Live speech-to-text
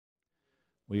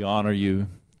We honor you.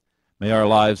 May our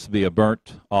lives be a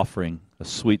burnt offering, a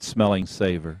sweet-smelling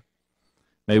savor.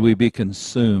 May we be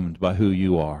consumed by who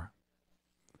you are,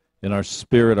 in our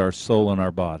spirit, our soul, and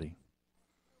our body.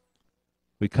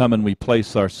 We come and we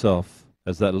place ourselves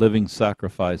as that living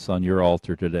sacrifice on your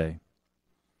altar today.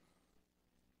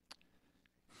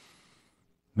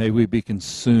 May we be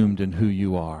consumed in who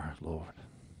you are, Lord.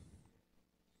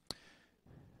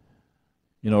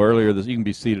 You know, earlier this, you can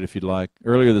be seated if you'd like.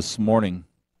 Earlier this morning,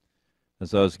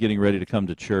 as I was getting ready to come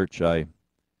to church, I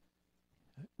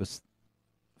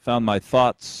found my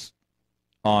thoughts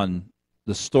on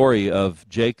the story of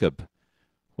Jacob,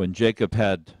 when Jacob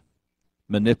had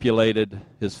manipulated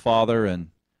his father and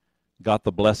got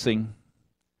the blessing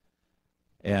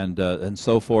and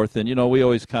so forth. And, you know, we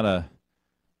always kind of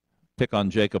pick on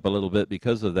Jacob a little bit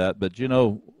because of that. But, you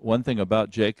know, one thing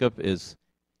about Jacob is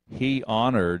he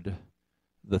honored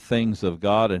the things of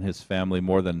God and his family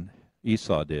more than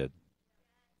Esau did.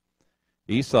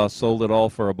 Esau sold it all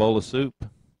for a bowl of soup.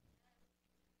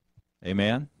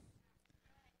 Amen?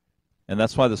 And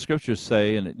that's why the scriptures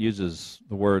say, and it uses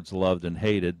the words loved and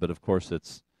hated, but of course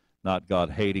it's not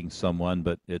God hating someone,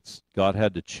 but it's God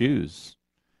had to choose.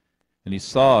 And he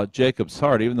saw Jacob's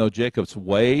heart, even though Jacob's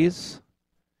ways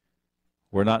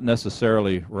were not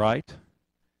necessarily right,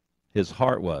 his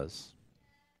heart was.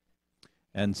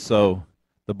 And so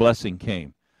the blessing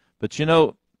came. But you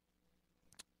know,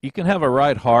 you can have a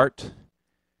right heart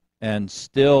and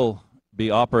still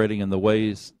be operating in the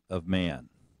ways of man.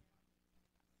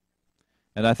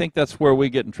 And I think that's where we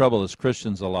get in trouble as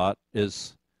Christians a lot,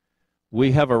 is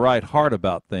we have a right heart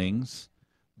about things,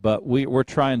 but we're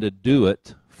trying to do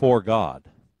it for God.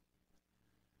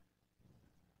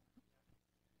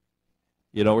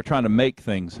 You know, we're trying to make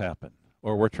things happen,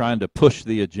 or we're trying to push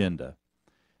the agenda.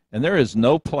 And there is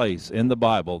no place in the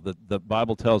Bible that the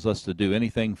Bible tells us to do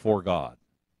anything for God.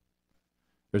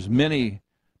 There's many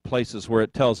places where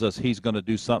it tells us he's going to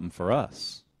do something for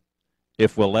us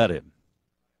if we'll let him.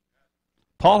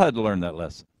 Paul had to learn that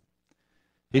lesson.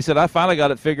 He said, I finally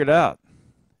got it figured out.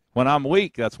 When I'm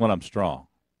weak, that's when I'm strong.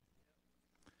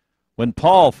 When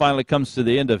Paul finally comes to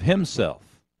the end of himself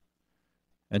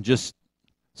and just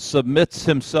submits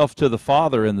himself to the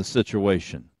Father in the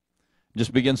situation,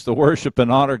 just begins to worship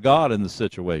and honor God in the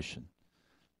situation,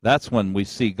 that's when we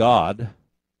see God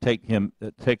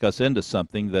take us into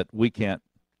something that we can't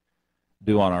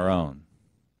do on our own.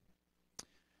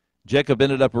 Jacob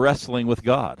ended up wrestling with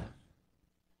God.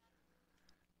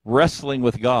 Wrestling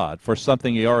with God for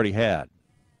something he already had.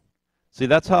 See,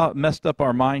 that's how messed up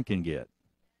our mind can get.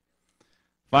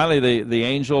 Finally, the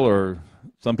angel, or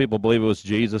some people believe it was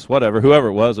Jesus, whatever, whoever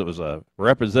it was a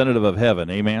representative of heaven,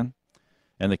 amen,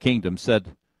 and the kingdom,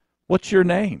 said, what's your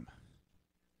name?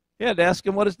 He had to ask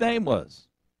him what his name was.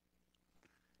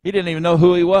 He didn't even know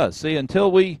who he was. See,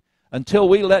 until we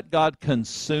let God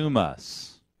consume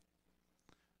us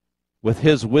with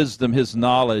his wisdom, his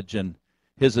knowledge, and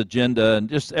his agenda, and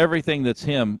just everything that's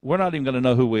him, we're not even going to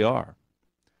know who we are.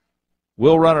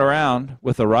 We'll run around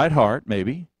with a right heart,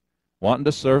 maybe, wanting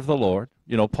to serve the Lord.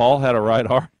 You know, Paul had a right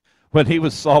heart. When he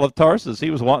was Saul of Tarsus,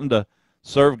 he was wanting to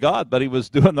serve God, but he was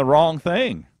doing the wrong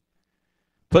thing,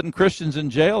 putting Christians in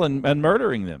jail and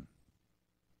murdering them.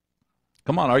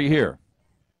 Come on, are you here?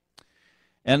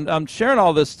 And I'm sharing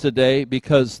all this today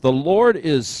because the Lord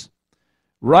is,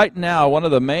 right now, one of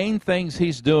the main things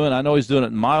he's doing, I know he's doing it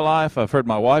in my life, I've heard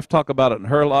my wife talk about it in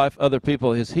her life, other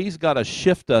people, is he's got to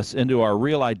shift us into our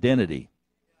real identity.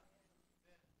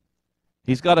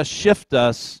 He's got to shift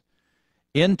us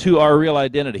into our real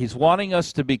identity. He's wanting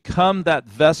us to become that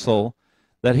vessel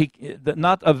that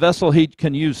not a vessel he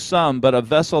can use some, but a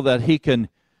vessel that he can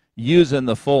use in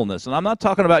the fullness. And I'm not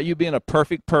talking about you being a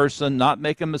perfect person, not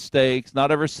making mistakes, not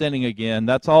ever sinning again.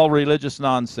 That's all religious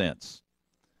nonsense.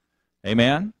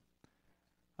 Amen?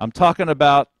 I'm talking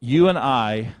about you and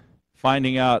I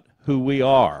finding out who we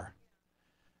are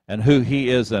and who he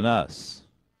is in us.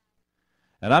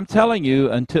 And I'm telling you,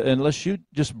 unless you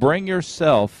just bring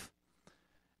yourself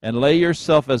and lay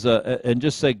yourself and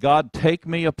just say, God, take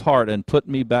me apart and put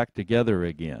me back together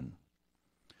again.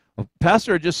 Well,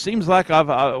 Pastor, it just seems like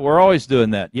we're always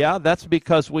doing that. Yeah, that's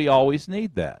because we always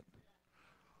need that.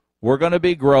 We're going to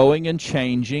be growing and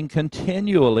changing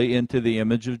continually into the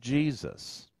image of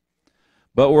Jesus.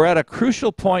 But we're at a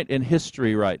crucial point in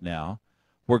history right now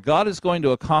where God is going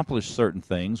to accomplish certain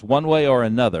things one way or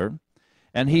another,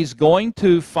 and he's going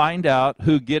to find out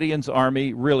who Gideon's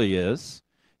army really is.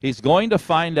 He's going to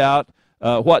find out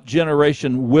what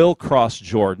generation will cross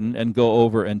Jordan and go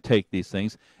over and take these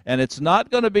things. And it's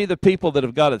not going to be the people that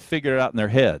have got it figured out in their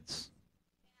heads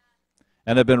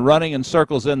and have been running in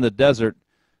circles in the desert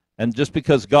And just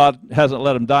because God hasn't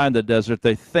let them die in the desert,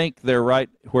 they think they're right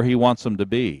where he wants them to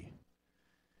be.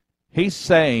 He's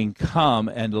saying, come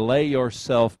and lay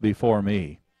yourself before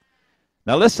me.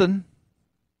 Now listen,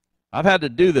 I've had to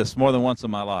do this more than once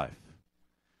in my life.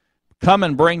 Come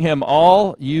and bring him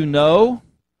all you know,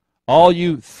 all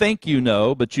you think you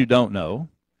know, but you don't know,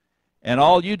 and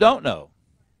all you don't know.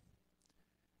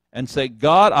 And say,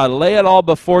 God, I lay it all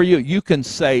before you. You can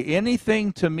say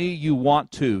anything to me you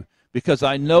want to, because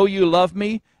I know you love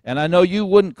me, and I know you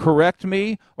wouldn't correct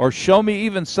me or show me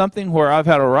even something where I've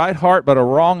had a right heart but a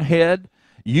wrong head.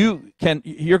 You're going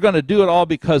to do it all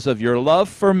because of your love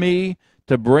for me,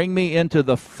 to bring me into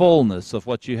the fullness of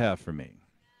what you have for me.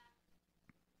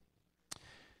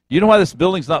 You know why this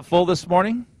building's not full this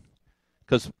morning?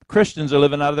 Because Christians are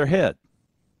living out of their head.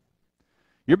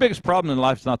 Your biggest problem in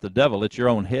life is not the devil, it's your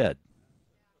own head.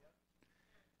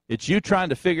 It's you trying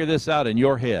to figure this out in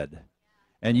your head,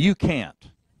 and you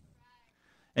can't.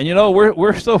 And you know,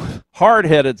 we're so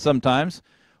hard-headed sometimes.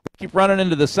 We keep running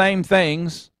into the same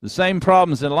things, the same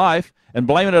problems in life, and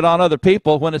blaming it on other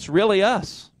people when it's really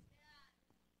us.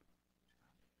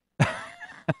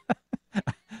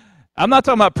 I'm not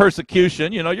talking about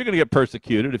persecution. You know, you're going to get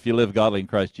persecuted if you live godly in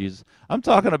Christ Jesus. I'm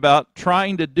talking about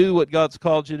trying to do what God's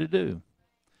called you to do.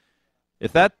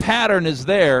 If that pattern is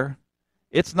there,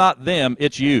 it's not them,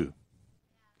 it's you.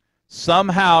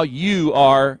 Somehow you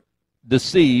are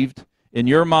deceived in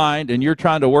your mind, and you're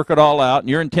trying to work it all out, and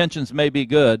your intentions may be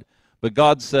good, but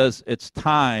God says it's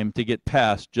time to get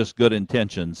past just good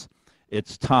intentions.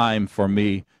 It's time for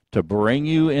me to bring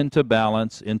you into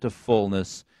balance, into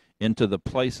fullness, into the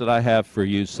place that I have for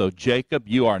you. So Jacob,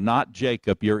 you are not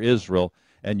Jacob, you're Israel,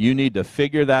 and you need to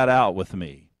figure that out with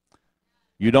me.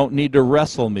 You don't need to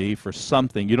wrestle me for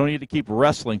something. You don't need to keep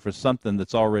wrestling for something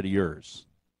that's already yours.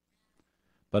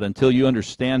 But until you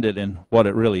understand it and what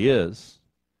it really is,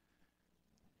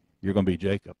 you're going to be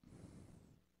Jacob.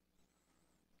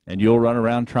 And you'll run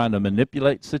around trying to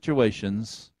manipulate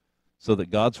situations so that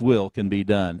God's will can be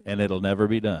done, and it'll never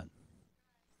be done.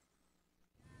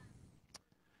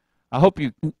 I hope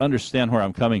you understand where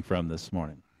I'm coming from this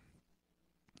morning.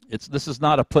 This is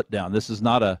not a put down. This is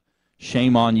not a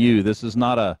shame on you. This is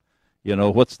not a,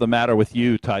 what's the matter with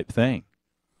you type thing.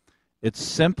 It's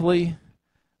simply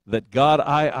that, God,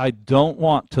 I don't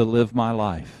want to live my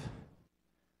life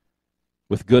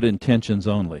with good intentions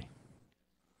only.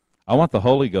 I want the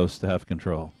Holy Ghost to have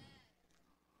control.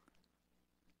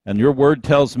 And your word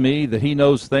tells me that he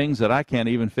knows things that I can't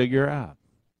even figure out.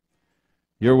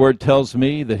 Your word tells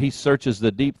me that he searches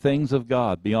the deep things of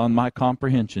God beyond my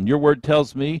comprehension. Your word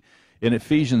tells me in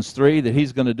Ephesians 3 that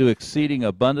he's going to do exceeding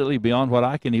abundantly beyond what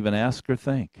I can even ask or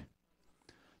think.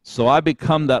 So I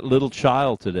become that little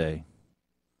child today.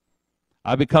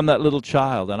 I become that little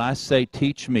child, and I say,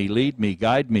 teach me, lead me,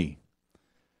 guide me,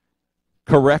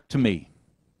 correct me,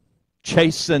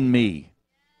 chasten me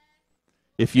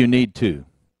if you need to,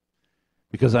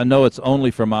 because I know it's only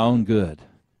for my own good.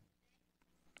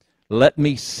 Let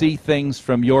me see things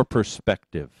from your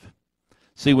perspective.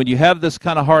 See, when you have this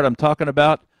kind of heart I'm talking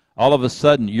about, all of a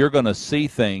sudden you're going to see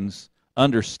things,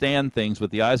 understand things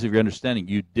with the eyes of your understanding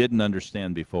you didn't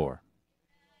understand before.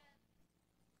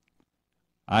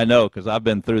 I know, because I've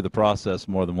been through the process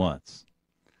more than once.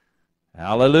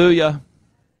 Hallelujah.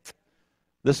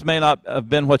 This may not have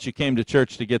been what you came to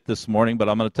church to get this morning, but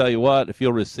I'm going to tell you what, if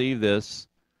you'll receive this,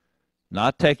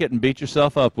 not take it and beat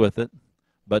yourself up with it,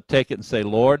 but take it and say,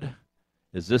 Lord,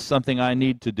 is this something I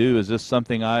need to do? Is this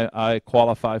something I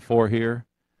qualify for here?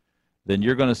 Then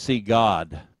you're going to see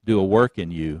God do a work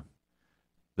in you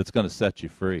that's going to set you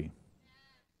free.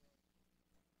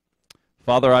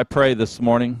 Father, I pray this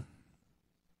morning.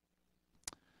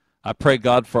 I pray,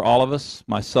 God, for all of us,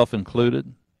 myself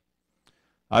included.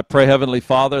 I pray, Heavenly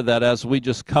Father, that as we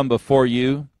just come before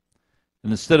you,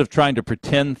 and instead of trying to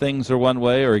pretend things are one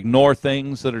way or ignore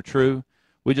things that are true,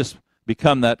 we just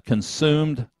become that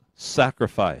consumed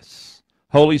sacrifice.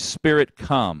 Holy Spirit,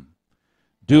 come.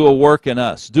 Do a work in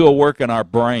us. Do a work in our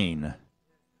brain.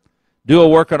 Do a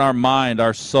work in our mind,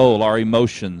 our soul, our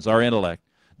emotions, our intellect.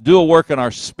 Do a work in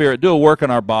our spirit. Do a work in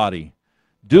our body.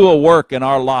 Do a work in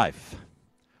our life.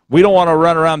 We don't want to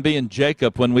run around being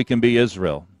Jacob when we can be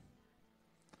Israel.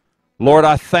 Lord,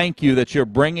 I thank you that you're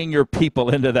bringing your people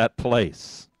into that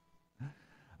place.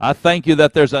 I thank you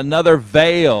that there's another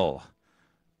veil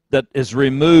that is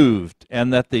removed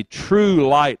and that the true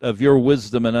light of your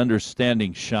wisdom and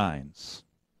understanding shines.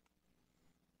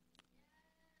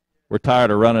 We're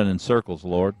tired of running in circles,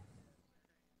 Lord.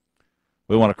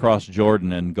 We want to cross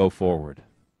Jordan and go forward.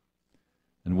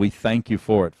 And we thank you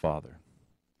for it, Father.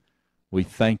 We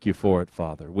thank you for it,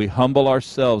 Father. We humble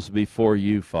ourselves before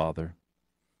you, Father,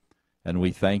 and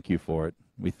we thank you for it.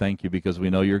 We thank you because we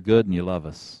know you're good and you love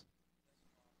us.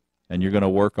 And you're going to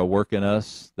work a work in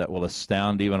us that will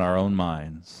astound even our own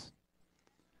minds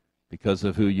because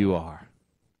of who you are.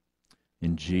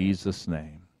 In Jesus'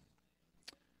 name.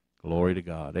 Glory to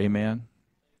God. Amen.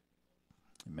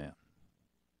 Amen.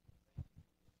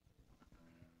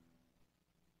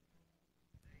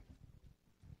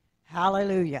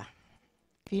 Hallelujah.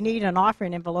 If you need an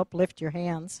offering envelope, lift your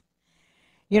hands.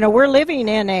 You know, we're living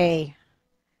in a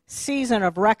season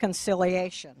of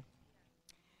reconciliation,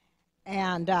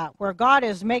 and where God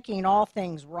is making all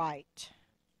things right.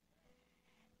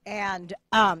 And,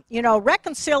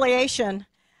 reconciliation,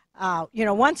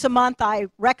 once a month I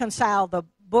reconcile the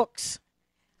books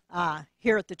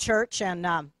here at the church,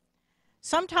 and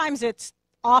sometimes it's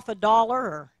off $1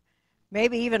 or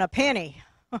maybe even a penny.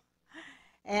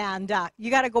 And you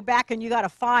got to go back and you got to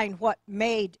find what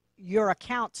made your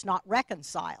accounts not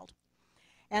reconciled.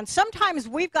 And sometimes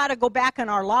we've got to go back in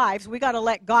our lives. We've got to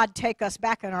let God take us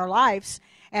back in our lives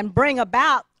and bring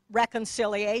about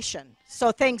reconciliation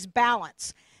so things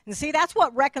balance. And see, that's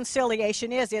what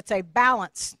reconciliation is. It's a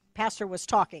balance. Pastor was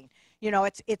talking. You know,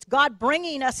 it's God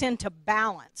bringing us into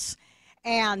balance.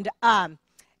 And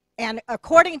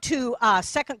according to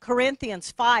 2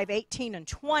 Corinthians 5:18 and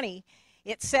 20,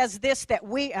 it says this, that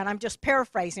we, and I'm just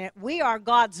paraphrasing it, we are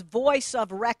God's voice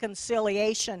of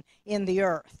reconciliation in the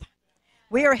earth.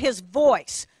 We are his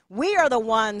voice. We are the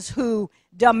ones who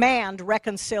demand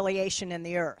reconciliation in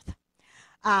the earth.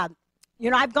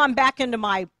 I've gone back into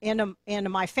my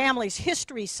family's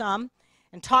history some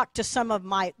and talked to some of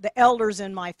the elders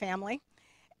in my family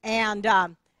and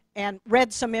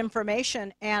read some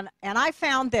information. And I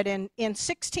found that in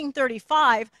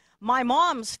 1635, my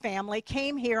mom's family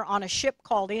came here on a ship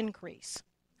called Increase.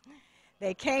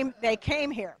 They came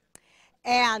here.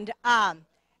 And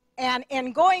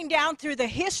in going down through the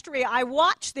history, I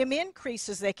watched them increase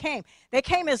as they came. They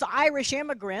came as Irish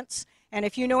immigrants. And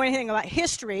if you know anything about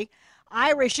history,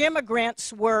 Irish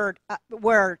immigrants were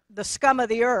the scum of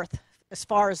the earth as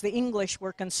far as the English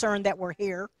were concerned that were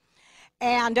here.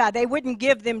 And they wouldn't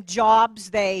give them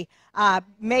jobs. They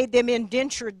made them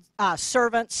indentured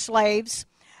servants, slaves.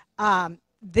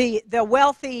 The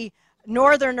wealthy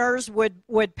Northerners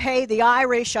would pay the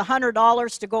Irish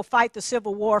 $100 to go fight the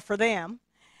Civil War for them.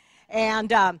 And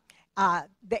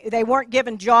they weren't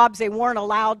given jobs. They weren't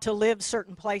allowed to live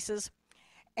certain places.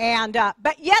 And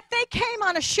but yet they came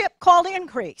on a ship called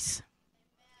Increase.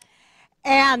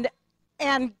 And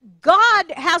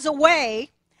God has a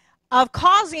way of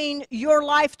causing your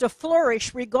life to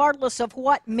flourish regardless of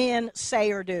what men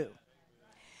say or do.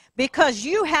 Because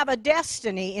you have a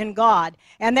destiny in God,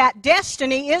 and that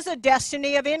destiny is a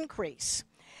destiny of increase.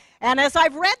 And as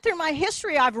I've read through my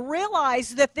history, I've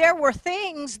realized that there were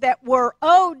things that were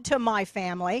owed to my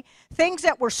family, things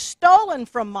that were stolen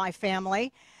from my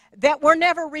family, that were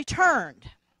never returned.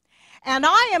 And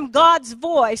I am God's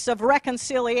voice of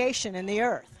reconciliation in the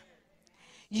earth.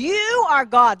 You are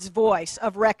God's voice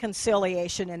of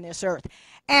reconciliation in this earth.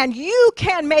 And you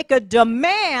can make a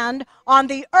demand on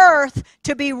the earth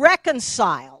to be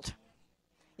reconciled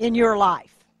in your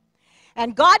life.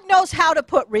 And God knows how to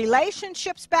put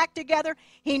relationships back together.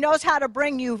 He knows how to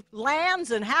bring you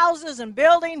lands and houses and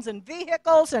buildings and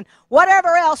vehicles and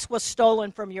whatever else was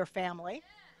stolen from your family.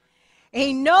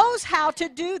 He knows how to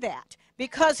do that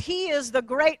because he is the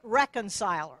great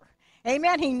reconciler.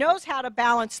 Amen. He knows how to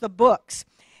balance the books.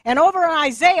 And over in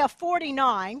Isaiah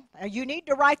 49, you need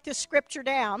to write this scripture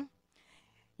down.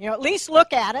 You know, at least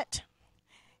look at it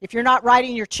if you're not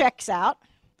writing your checks out.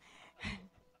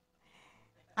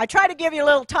 I try to give you a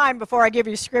little time before I give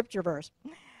you a scripture verse.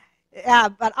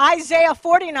 But Isaiah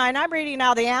 49, I'm reading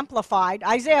now the Amplified.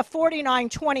 Isaiah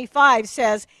 49:25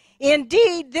 says,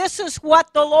 "Indeed, this is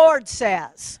what the Lord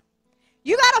says."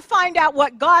 You got to find out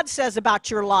what God says about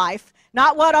your life,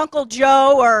 not what Uncle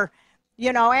Joe or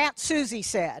Aunt Susie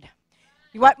said.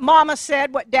 What Mama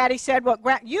said, what Daddy said,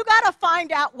 you got to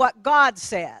find out what God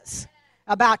says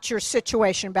about your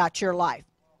situation, about your life.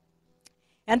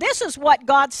 And this is what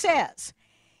God says.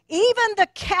 "Even the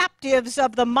captives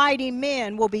of the mighty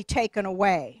men will be taken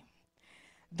away.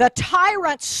 The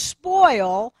tyrant's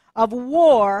spoil of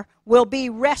war will be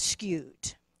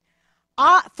rescued.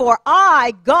 For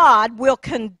I, God, will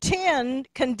contend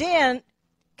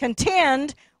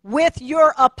with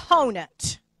your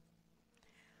opponent.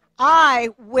 I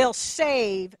will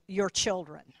save your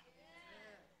children."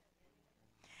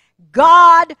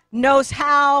 God knows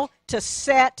how to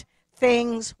set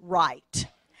things right.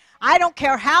 I don't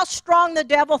care how strong the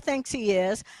devil thinks he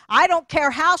is. I don't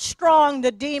care how strong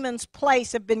the demon's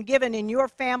place have been given in your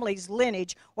family's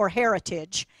lineage or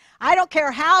heritage. I don't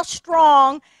care how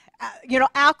strong,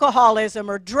 alcoholism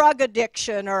or drug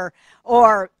addiction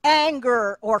or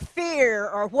anger or fear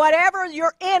or whatever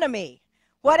your enemy,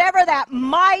 whatever that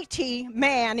mighty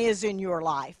man is in your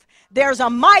life. There's a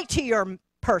mightier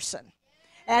person,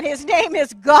 and his name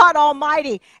is God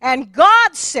Almighty. And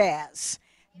God says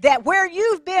that where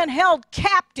you've been held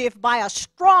captive by a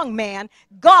strong man,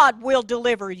 God will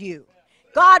deliver you.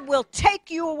 God will take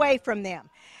you away from them.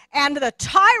 And the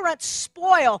tyrant's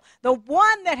spoil, the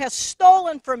one that has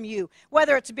stolen from you,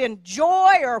 whether it's been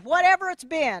joy or whatever it's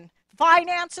been,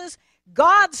 finances,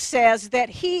 God says that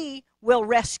he will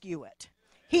rescue it.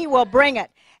 He will bring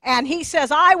it. And he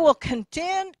says, I will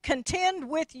contend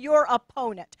with your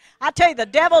opponent. I tell you, the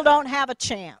devil don't have a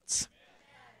chance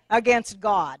against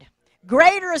God.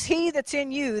 Greater is he that's in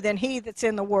you than he that's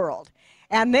in the world.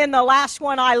 And then the last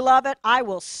one, I love it, I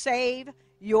will save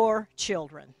your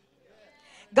children.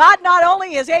 God not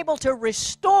only is able to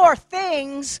restore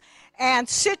things and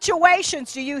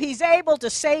situations to you, he's able to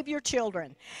save your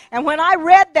children. And when I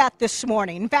read that this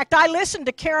morning, in fact, I listened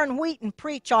to Karen Wheaton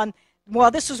preach on,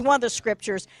 well, this is one of the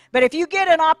scriptures, but if you get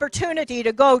an opportunity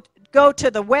to go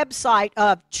to the website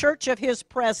of Church of His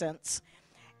Presence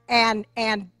and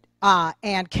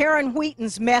Karen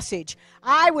Wheaton's message,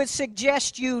 I would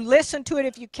suggest you listen to it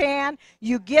if you can.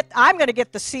 I'm going to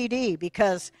get the CD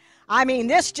because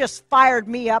this just fired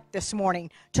me up this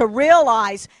morning to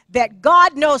realize that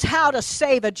God knows how to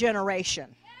save a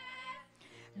generation.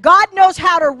 God knows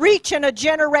how to reach in a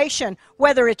generation,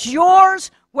 whether it's yours,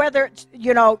 whether it's,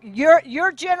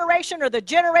 your generation or the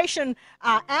generation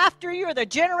after you or the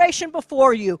generation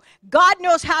before you. God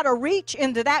knows how to reach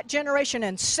into that generation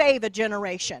and save a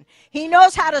generation. He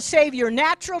knows how to save your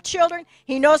natural children.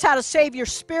 He knows how to save your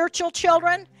spiritual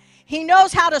children. He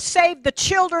knows how to save the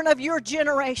children of your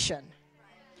generation.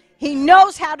 He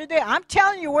knows how to do it. I'm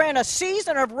telling you, we're in a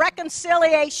season of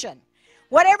reconciliation.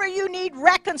 Whatever you need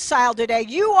reconciled today,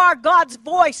 you are God's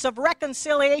voice of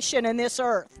reconciliation in this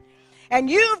earth. And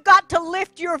you've got to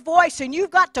lift your voice and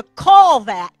you've got to call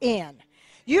that in.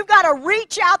 You've got to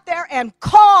reach out there and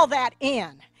call that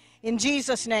in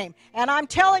Jesus' name. And I'm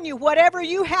telling you, whatever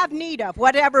you have need of,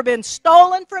 whatever been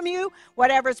stolen from you,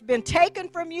 whatever's been taken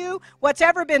from you, what's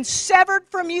ever been severed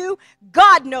from you,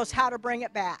 God knows how to bring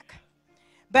it back.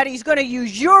 But he's going to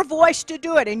use your voice to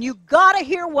do it. And you've got to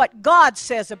hear what God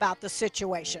says about the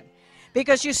situation.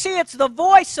 Because you see, it's the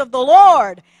voice of the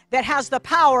Lord that has the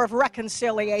power of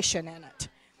reconciliation in it.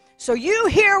 So you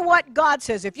hear what God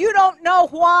says. If you don't know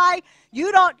why,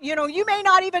 you may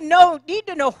not even need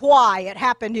to know why it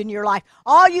happened in your life.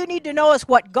 All you need to know is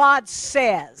what God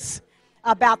says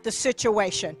about the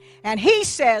situation. And he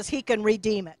says he can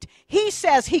redeem it. He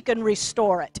says he can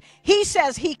restore it. He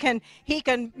says he can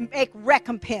make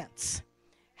recompense.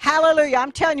 Hallelujah.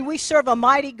 I'm telling you, we serve a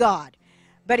mighty God.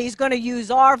 But he's going to use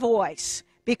our voice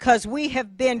because we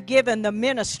have been given the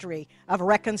ministry of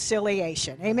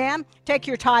reconciliation. Amen? Take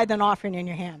your tithe and offering in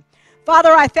your hand.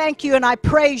 Father, I thank you and I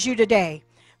praise you today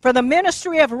for the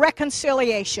ministry of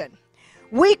reconciliation.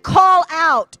 We call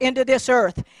out into this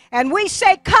earth and we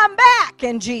say, come back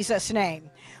in Jesus' name.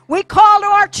 We call to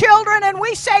our children and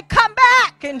we say, come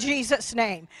back in Jesus'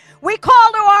 name. We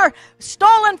call to our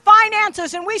stolen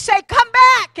finances and we say, come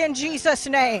back in Jesus'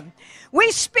 name.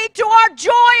 We speak to our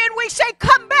joy and we say,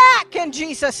 come back in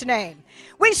Jesus' name.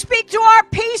 We speak to our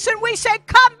peace and we say,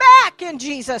 come back in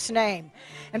Jesus' name.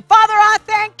 And Father, I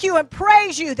thank you and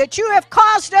praise you that you have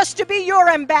caused us to be your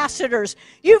ambassadors.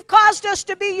 You've caused us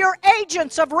to be your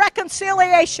agents of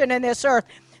reconciliation in this earth.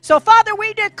 So, Father,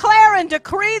 we declare and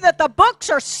decree that the books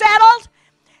are settled,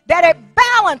 that it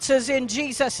balances in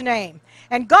Jesus' name.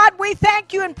 And God, we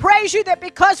thank you and praise you that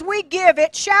because we give,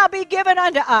 it shall be given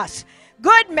unto us.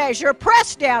 Good measure,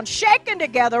 pressed down, shaken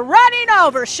together, running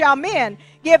over, shall men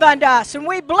give unto us. And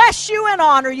we bless you and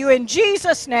honor you in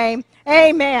Jesus' name.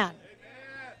 Amen.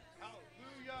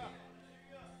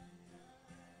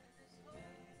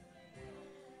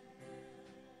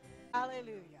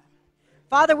 Hallelujah.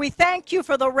 Father, we thank you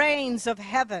for the rains of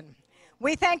heaven.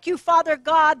 We thank you, Father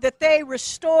God, that they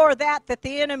restore that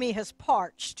the enemy has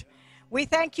parched. We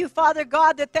thank you, Father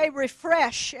God, that they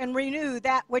refresh and renew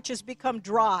that which has become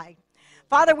dry.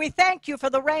 Father, we thank you for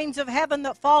the rains of heaven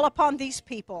that fall upon these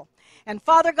people. And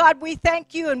Father God, we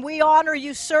thank you and we honor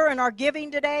you, sir, in our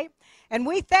giving today. And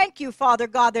we thank you, Father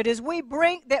God, that as we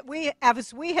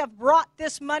have brought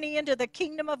this money into the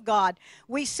kingdom of God,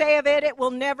 we say of it, it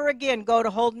will never again go to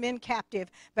hold men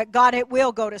captive, but God, it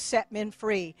will go to set men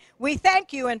free. We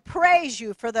thank you and praise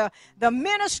you for the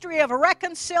ministry of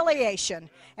reconciliation.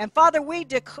 And Father, we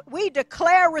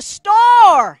declare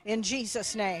restore in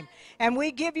Jesus' name. And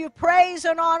we give you praise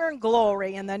and honor and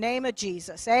glory in the name of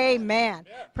Jesus. Amen.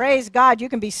 Praise God. You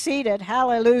can be seated.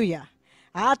 Hallelujah.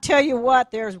 I'll tell you what,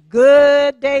 there's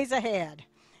good days ahead.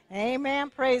 Amen.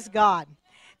 Praise God.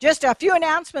 Just a few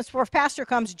announcements before Pastor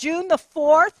comes. June the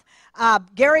 4th,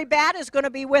 Gary Batt is going to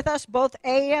be with us both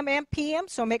AM and PM,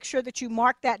 so make sure that you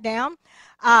mark that down.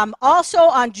 Also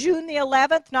on June the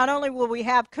 11th, not only will we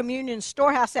have Communion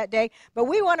Storehouse that day, but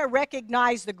we want to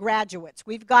recognize the graduates.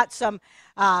 We've got some,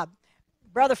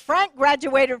 Brother Frank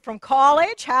graduated from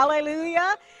college,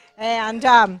 hallelujah,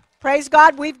 and praise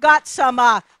God, we've got some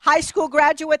high school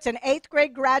graduates and 8th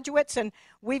grade graduates, and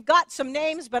we've got some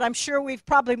names, but I'm sure we've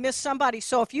probably missed somebody.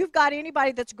 So if you've got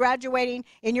anybody that's graduating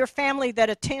in your family that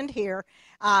attend here,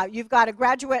 you've got a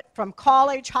graduate from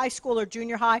college, high school, or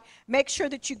junior high, make sure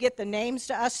that you get the names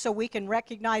to us so we can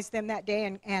recognize them that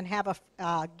day and have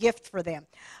a gift for them.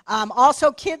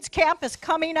 Also, Kids Camp is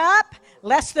coming up,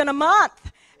 less than a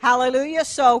month. Hallelujah.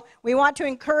 So we want to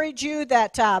encourage you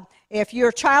that if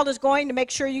your child is going, to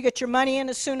make sure you get your money in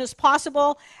as soon as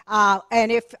possible.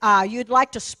 And if you'd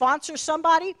like to sponsor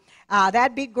somebody,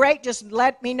 that'd be great. Just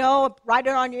let me know. Write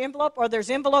it on your envelope, or there's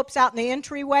envelopes out in the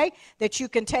entryway that you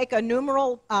can take a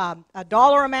numeral, a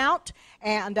dollar amount,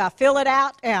 and fill it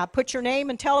out. Put your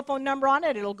name and telephone number on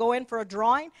it. It'll go in for a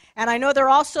drawing. And I know they're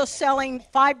also selling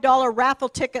 $5 raffle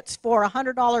tickets for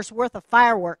 $100 worth of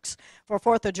fireworks for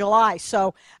 4th of July.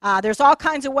 So there's all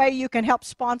kinds of ways you can help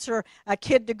sponsor a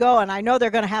kid to go, and I know they're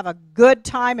going to have a good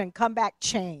time and come back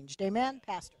changed. Amen,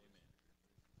 Pastor?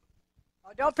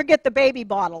 Oh, don't forget the baby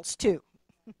bottles, too.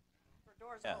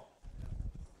 Yeah.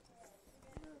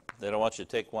 They don't want you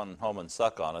to take one home and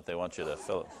suck on it. They want you to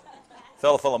fill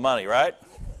it full of money, right?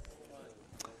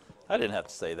 I didn't have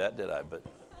to say that, did I? But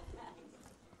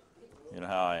you know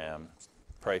how I am.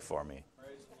 Pray for me.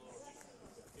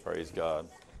 Praise God.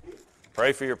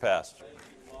 Pray for your pastor.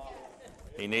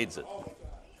 He needs it.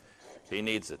 He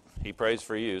needs it. He prays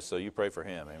for you, so you pray for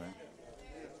him. Amen.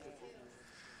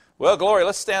 Well, Glory,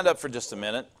 let's stand up for just a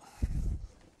minute.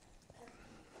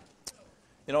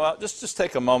 You know what? Just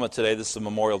take a moment today. This is a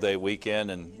Memorial Day weekend,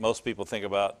 and most people think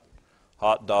about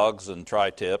hot dogs and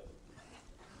tri-tip,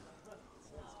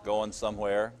 going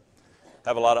somewhere.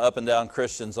 Have a lot of up and down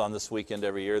Christians on this weekend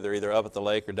every year. They're either up at the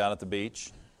lake or down at the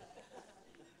beach.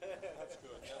 That's good. That's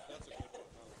a good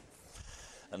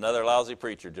one. Another lousy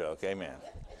preacher joke. Amen.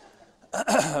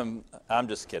 I'm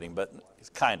just kidding, but it's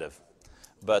kind of.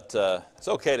 But it's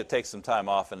okay to take some time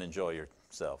off and enjoy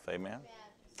yourself. Amen.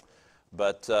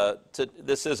 But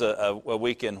this is a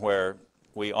weekend where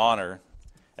we honor.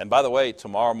 And by the way,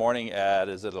 tomorrow morning at,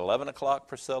 is it 11 o'clock,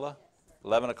 Priscilla?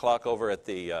 11 o'clock over at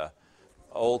the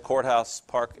old courthouse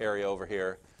park area over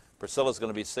here. Priscilla's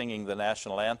going to be singing the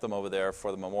national anthem over there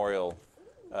for the Memorial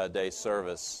Day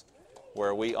service,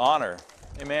 where we honor,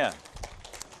 amen,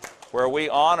 where we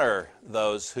honor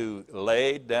those who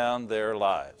laid down their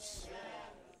lives.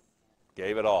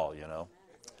 Gave it all, you know.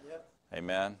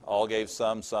 Amen. All gave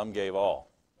some gave all.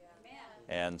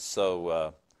 And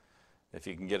so if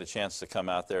you can get a chance to come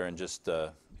out there and just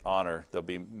honor, there'll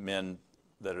be men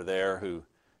that are there who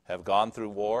have gone through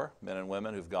war, men and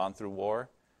women who've gone through war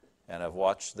and have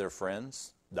watched their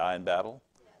friends die in battle.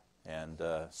 And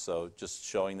so just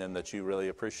showing them that you really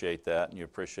appreciate that and you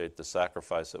appreciate the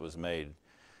sacrifice that was made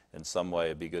in some way,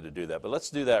 it'd be good to do that. But let's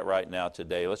do that right now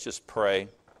today. Let's just pray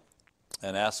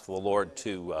and ask the Lord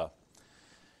to,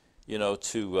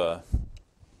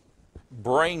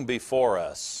 bring before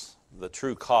us the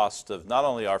true cost of not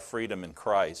only our freedom in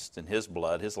Christ and His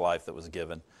blood, His life that was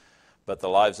given, but the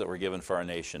lives that were given for our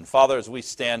nation. Father, as we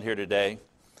stand here today,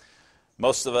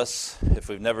 most of us, if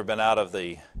we've never been out of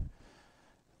the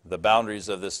boundaries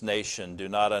of this nation, do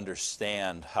not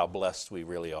understand how blessed we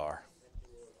really are.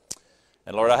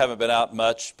 And Lord, I haven't been out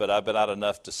much, but I've been out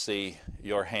enough to see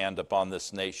your hand upon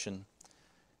this nation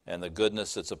and the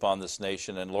goodness that's upon this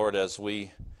nation. And Lord, as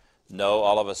we know,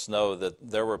 all of us know that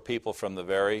there were people from the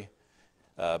very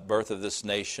birth of this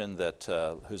nation that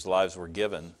whose lives were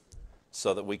given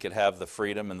so that we could have the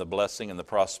freedom and the blessing and the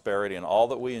prosperity and all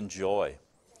that we enjoy,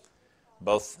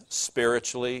 both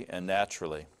spiritually and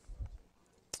naturally.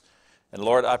 And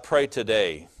Lord, I pray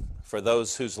today for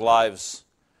those whose lives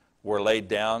were laid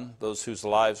down, those whose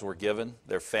lives were given,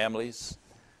 their families.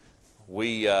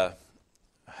 We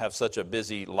have such a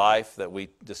busy life that we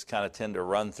just kind of tend to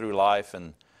run through life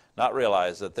and not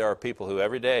realize that there are people who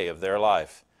every day of their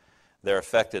life, they're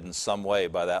affected in some way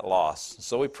by that loss.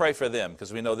 So we pray for them,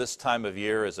 because we know this time of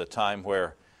year is a time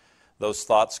where those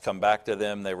thoughts come back to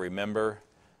them. They remember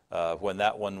when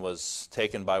that one was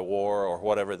taken by war or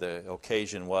whatever the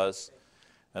occasion was.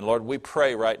 And Lord, we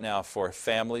pray right now for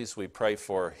families. We pray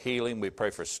for healing. We pray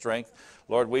for strength.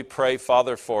 Lord, we pray,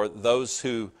 Father, for those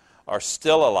who are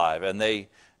still alive and they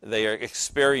are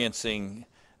experiencing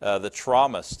the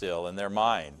trauma still in their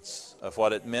minds of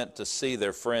what it meant to see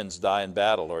their friends die in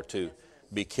battle or to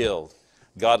be killed.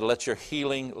 God, let your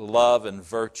healing love and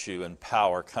virtue and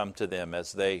power come to them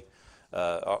as they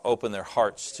open their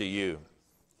hearts to you.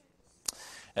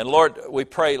 And Lord, we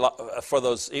pray for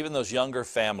those, even those younger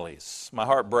families. My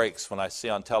heart breaks when I see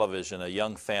on television a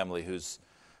young family whose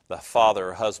the father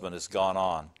or husband has gone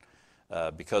on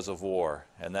because of war,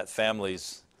 and that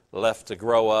family's left to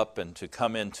grow up and to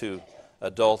come into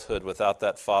adulthood without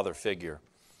that father figure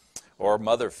or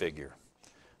mother figure.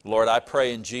 Lord, I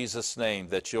pray in Jesus' name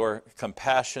that your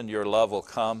compassion, your love will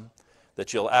come,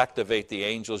 that you'll activate the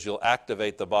angels, you'll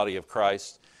activate the body of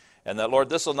Christ, and that, Lord,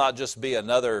 this will not just be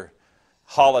another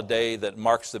holiday that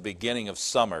marks the beginning of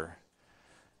summer,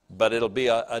 but it'll be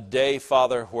a day,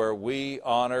 Father, where we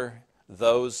honor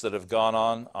those that have gone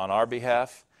on our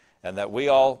behalf, and that we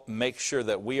all make sure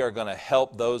that we are going to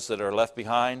help those that are left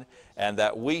behind, and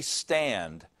that we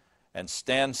stand and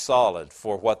stand solid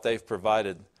for what they've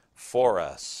provided for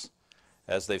us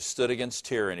as they've stood against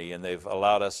tyranny and they've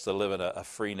allowed us to live in a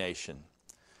free nation.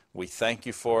 We thank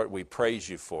you for it. We praise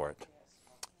you for it.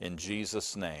 In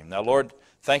Jesus' name. Now, Lord,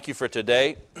 thank you for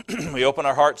today. We open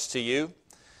our hearts to you.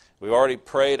 We've already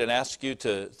prayed and asked you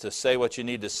to say what you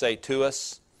need to say to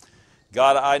us.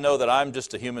 God, I know that I'm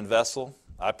just a human vessel.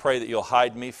 I pray that you'll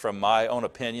hide me from my own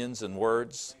opinions and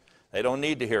words. They don't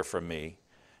need to hear from me.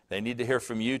 They need to hear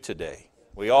from you today.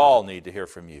 We all need to hear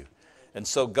from you. And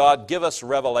so, God, give us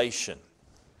revelation.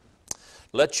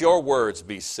 Let your words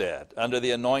be said under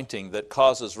the anointing that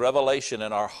causes revelation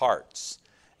in our hearts.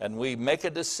 And we make a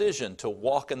decision to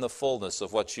walk in the fullness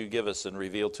of what you give us and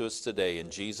reveal to us today.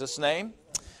 In Jesus' name,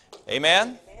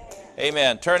 amen?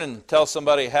 Amen. Turn and tell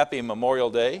somebody Happy Memorial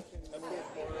Day.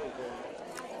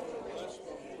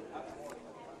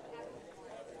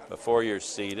 Before you're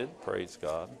seated, praise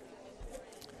God.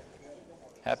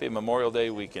 Happy Memorial Day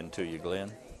weekend to you,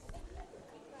 Glenn.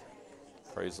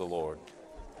 Praise the Lord.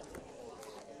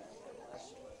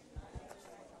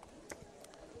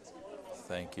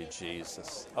 Thank you,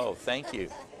 Jesus. Oh, thank you.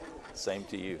 Same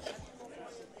to you.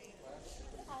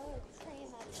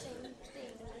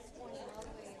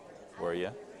 Were you?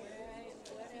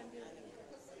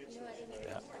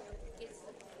 Yeah.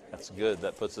 That's good.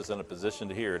 That puts us in a position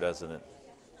to hear, doesn't it?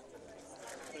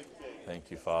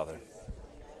 Thank you, Father.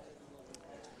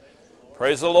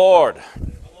 Praise the Lord.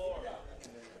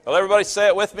 Well, everybody say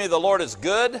it with me. The Lord is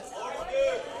good,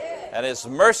 and his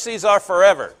mercies are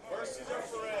forever.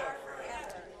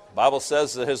 The Bible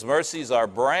says that his mercies are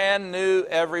brand new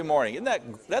every morning.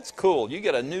 Isn't that's cool? You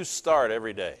get a new start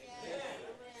every day.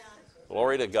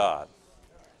 Glory to God.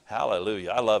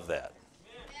 Hallelujah. I love that.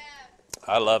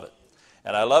 I love it.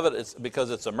 And I love it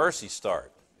because it's a mercy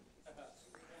start.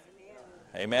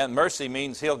 Amen. Mercy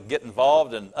means he'll get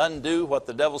involved and undo what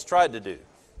the devil's tried to do.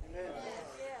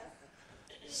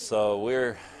 So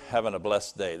we're having a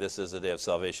blessed day. This is a day of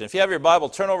salvation. If you have your Bible,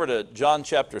 turn over to John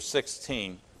chapter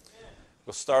 16.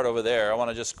 We'll start over there. I want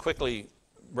to just quickly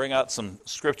bring out some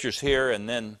scriptures here and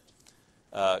then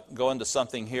go into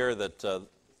something here that the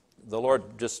Lord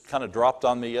just kind of dropped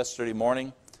on me yesterday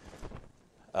morning.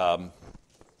 I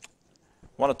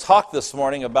want to talk this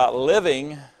morning about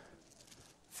living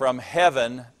from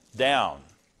heaven down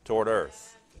toward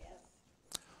earth.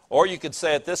 Or you could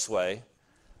say it this way,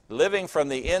 living from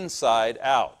the inside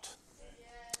out.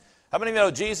 How many of you know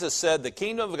Jesus said the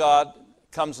kingdom of God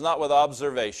comes not with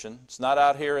observation. It's not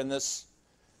out here in this,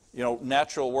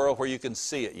 natural world where you can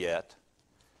see it yet.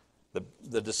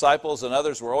 The disciples and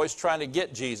others were always trying to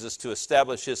get Jesus to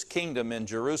establish his kingdom in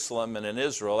Jerusalem and in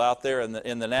Israel out there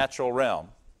in the natural realm.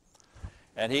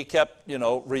 And he kept,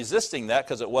 resisting that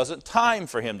because it wasn't time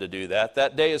for him to do that.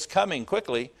 That day is coming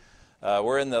quickly.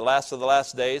 We're in the last of the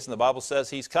last days, and the Bible says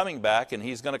he's coming back, and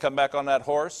he's going to come back on that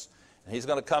horse, and he's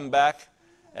going to come back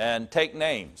and take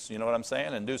names, you know what I'm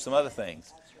saying, and do some other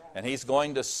things. And he's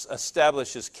going to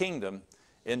establish his kingdom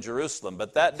in Jerusalem.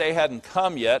 But that day hadn't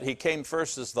come yet. He came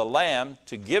first as the Lamb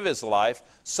to give his life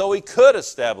so he could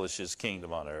establish his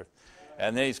kingdom on earth.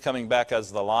 And then he's coming back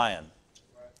as the Lion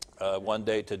one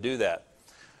day to do that.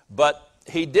 But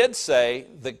he did say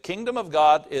the kingdom of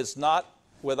God is not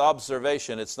with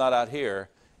observation. It's not out here.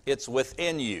 It's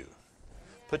within you.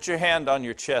 Put your hand on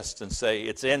your chest and say,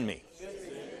 it's in me.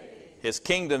 His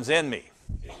kingdom's in me.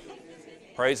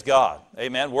 Praise God.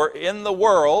 Amen. We're in the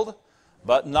world,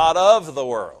 but not of the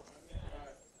world.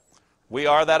 We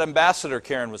are that ambassador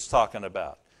Karen was talking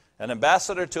about. An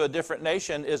ambassador to a different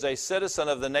nation is a citizen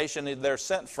of the nation they're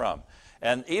sent from.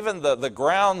 And even the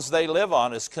grounds they live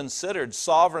on is considered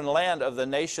sovereign land of the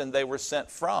nation they were sent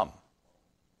from.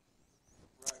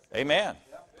 Amen.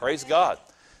 Praise God.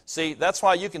 See, that's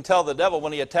why you can tell the devil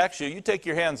when he attacks you, you take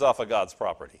your hands off of God's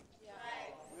property.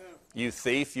 You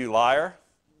thief, you liar.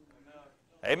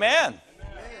 Amen.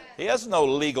 He has no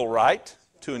legal right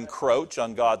to encroach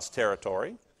on God's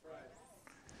territory.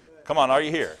 Come on, are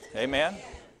you here? Amen.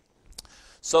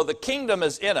 So the kingdom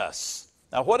is in us.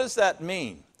 Now, what does that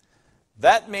mean?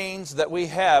 That means that we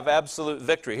have absolute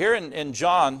victory. Here in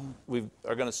John, we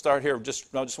are going to start here. I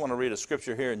just want to read a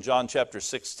scripture here in John chapter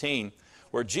 16,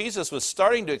 where Jesus was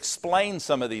starting to explain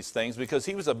some of these things because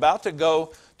he was about to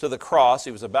go to the cross.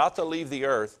 He was about to leave the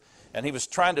earth, and he was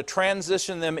trying to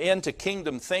transition them into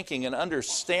kingdom thinking and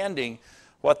understanding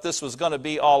what this was going to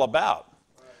be all about.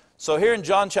 So here in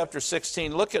John chapter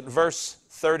 16, look at verse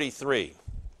 33.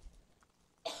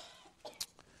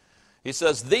 He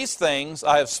says, these things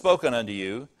I have spoken unto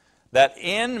you, that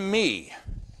in me,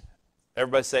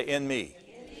 everybody say, in me.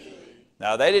 In me.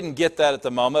 Now, they didn't get that at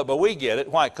the moment, but we get it.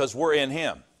 Why? Because we're in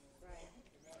Him.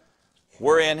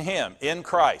 We're in Him, in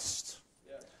Christ.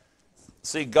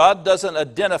 See, God doesn't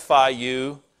identify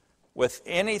you with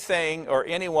anything or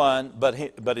anyone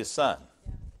but His Son.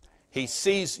 He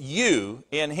sees you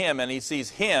in Him, and He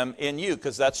sees Him in you,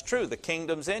 because that's true. The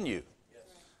kingdom's in you.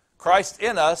 Christ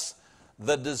in us,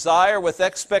 the desire with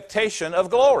expectation of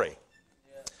glory.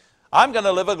 I'm going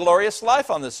to live a glorious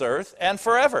life on this earth and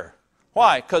forever.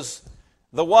 Why? Because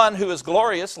the one who is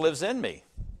glorious lives in me.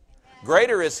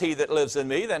 Greater is He that lives in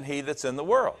me than he that's in the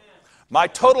world. My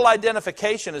total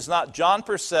identification is not John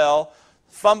Purcell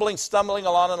fumbling, stumbling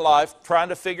along in life, trying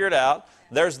to figure it out.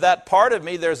 There's that part of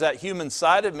me, there's that human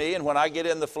side of me, and when I get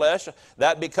in the flesh,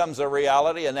 that becomes a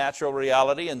reality, a natural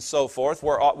reality, and so forth,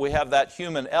 where we have that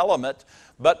human element.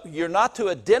 But you're not to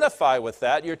identify with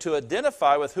that. You're to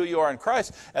identify with who you are in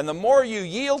Christ. And the more you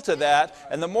yield to that,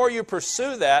 and the more you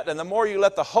pursue that, and the more you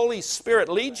let the Holy Spirit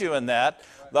lead you in that,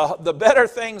 the better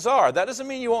things are. That doesn't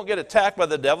mean you won't get attacked by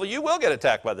the devil. You will get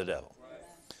attacked by the devil.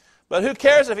 But who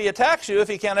cares if he attacks you if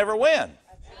he can't ever win?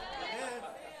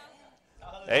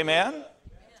 Amen?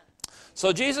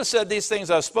 So Jesus said, these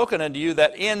things I've spoken unto you,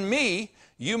 that in me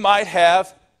you might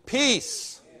have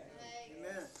peace.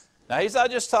 Now, he's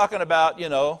not just talking about,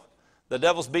 the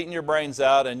devil's beating your brains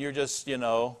out and you're just,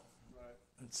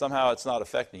 somehow it's not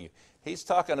affecting you. He's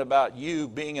talking about you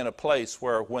being in a place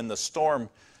where when the storm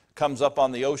comes up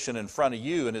on the ocean in front of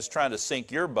you and is trying to sink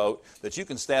your boat, that you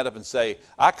can stand up and say,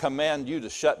 I command you to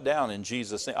shut down in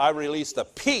Jesus' name. I release the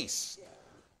peace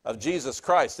of Jesus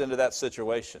Christ into that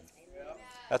situation.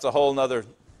 That's a whole other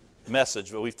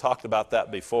message, but we've talked about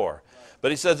that before.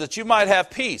 But he says that you might have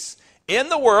peace. In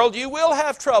the world, you will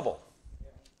have trouble,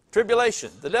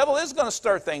 tribulation. The devil is going to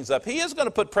stir things up. He is going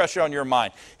to put pressure on your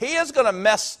mind. He is going to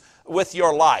mess with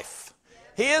your life.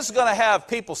 He is going to have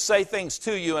people say things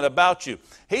to you and about you.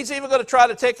 He's even going to try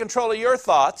to take control of your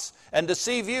thoughts and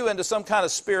deceive you into some kind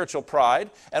of spiritual pride.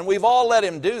 And we've all let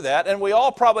him do that. And we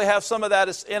all probably have some of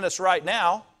that in us right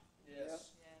now.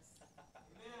 Yes.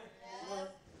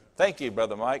 Thank you,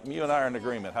 Brother Mike. You and I are in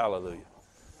agreement. Hallelujah.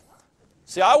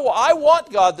 See, I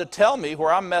want God to tell me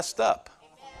where I'm messed up.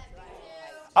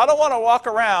 I don't want to walk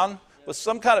around with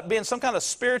being some kind of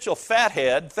spiritual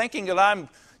fathead, thinking that I'm,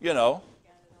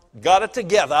 got it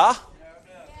together.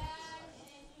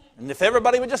 And if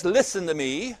everybody would just listen to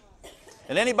me,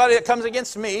 and anybody that comes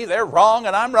against me, they're wrong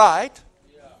and I'm right.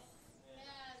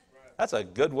 That's a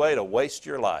good way to waste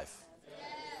your life.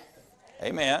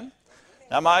 Amen.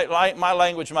 Now, my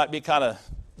language might be kind of,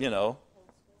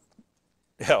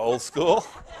 old school.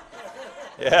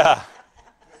 Yeah.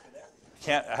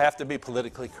 I have to be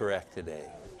politically correct today.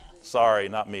 Sorry,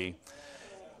 not me.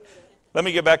 Let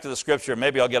me get back to the scripture.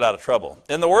 Maybe I'll get out of trouble.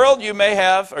 In the world you may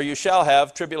have, or you shall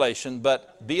have, tribulation,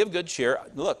 but be of good cheer.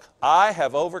 Look, I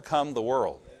have overcome the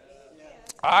world.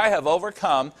 I have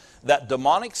overcome that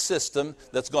demonic system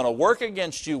that's going to work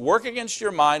against you, work against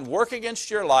your mind, work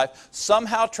against your life,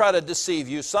 somehow try to deceive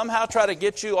you, somehow try to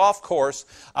get you off course,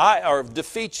 or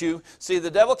defeat you. See,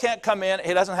 the devil can't come in.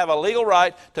 He doesn't have a legal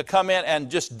right to come in and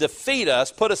just defeat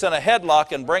us, put us in a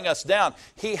headlock and bring us down.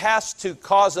 He has to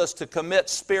cause us to commit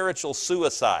spiritual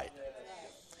suicide.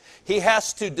 He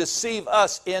has to deceive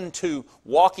us into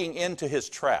walking into his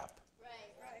trap.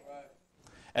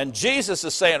 And Jesus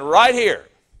is saying right here,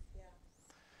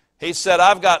 He said,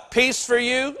 I've got peace for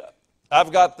you.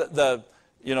 I've got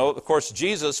of course,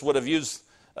 Jesus would have used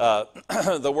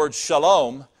the word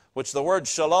shalom, which the word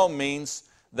shalom means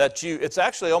that it's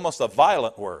actually almost a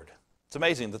violent word. It's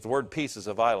amazing that the word peace is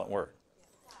a violent word.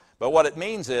 But what it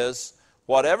means is,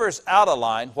 whatever's out of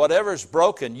line, whatever's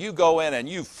broken, you go in and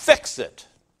you fix it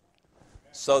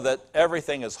so that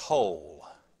everything is whole.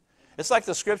 It's like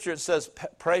the scripture, it says,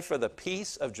 pray for the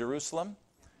peace of Jerusalem.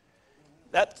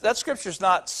 That scripture's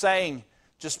not saying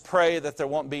just pray that there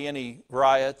won't be any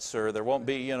riots or there won't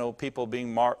be, people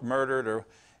being murdered. Or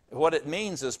what it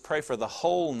means is pray for the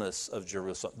wholeness of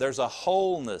Jerusalem. There's a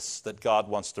wholeness that God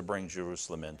wants to bring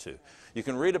Jerusalem into. You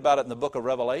can read about it in the book of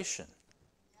Revelation.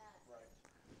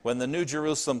 When the new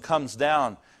Jerusalem comes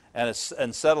down and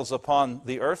settles upon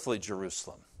the earthly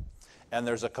Jerusalem. And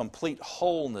there's a complete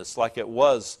wholeness like it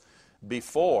was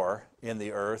before in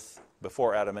the earth,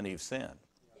 before Adam and Eve sinned.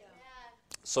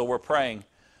 So we're praying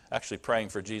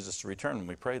for Jesus to return when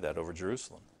we pray that over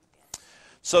Jerusalem.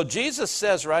 So Jesus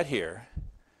says right here,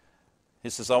 he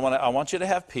says, I want you to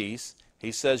have peace.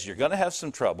 He says, you're going to have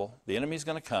some trouble. The enemy's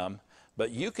going to come. But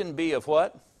you can be of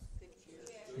what?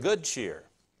 Good cheer.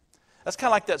 That's kind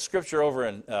of like that scripture over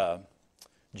in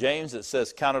James that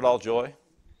says, count it all joy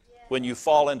when you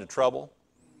fall into trouble.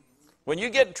 When you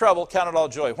get in trouble, count it all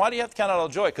joy. Why do you have to count it all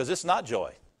joy? Because it's not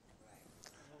joy.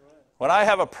 When I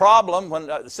have a problem, when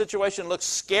the situation looks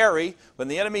scary, when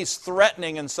the enemy's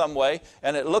threatening in some way,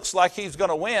 and it looks like he's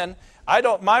going to win,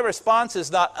 my response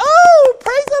is not, oh,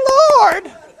 praise the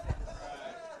Lord.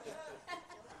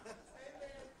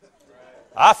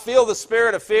 I feel the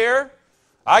spirit of fear.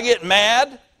 I get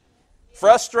mad,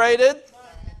 frustrated.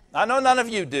 I know none of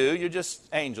you do. You're just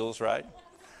angels, right?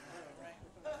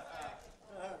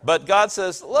 But God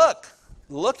says,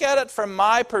 look at it from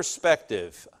my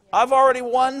perspective. I've already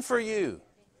won for you.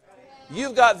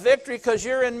 You've got victory because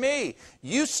you're in me.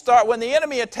 When the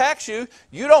enemy attacks you,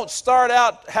 you don't start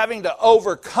out having to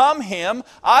overcome him.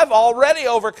 I've already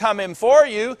overcome him for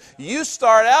you. You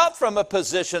start out from a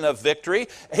position of victory.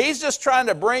 He's just trying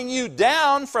to bring you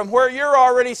down from where you're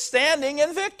already standing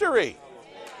in victory.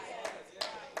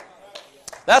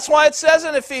 That's why it says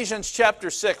in Ephesians chapter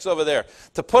 6 over there,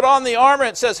 to put on the armor,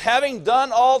 it says, having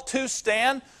done all to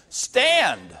stand,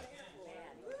 stand.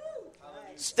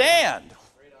 Stand.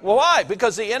 Well, why?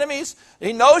 Because the enemy's,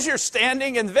 he knows you're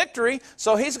standing in victory,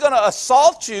 so he's going to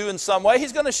assault you in some way.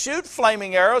 He's going to shoot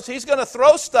flaming arrows. He's going to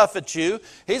throw stuff at you.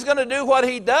 He's going to do what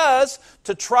he does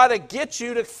to try to get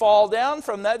you to fall down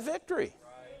from that victory.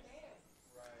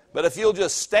 But if you'll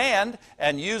just stand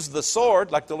and use the sword,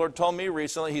 like the Lord told me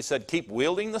recently, he said, keep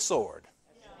wielding the sword.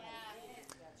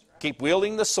 Keep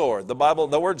wielding the sword. The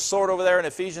word sword over there in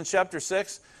Ephesians chapter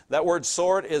 6, that word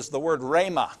sword is the word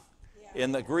rhema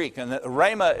in the Greek. And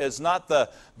rhema is not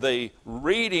the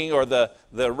reading or the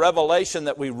revelation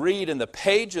that we read in the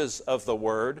pages of the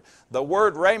word. The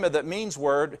word rhema that means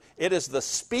word, it is the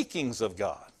speakings of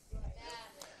God.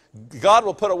 God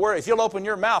will put a word. If you'll open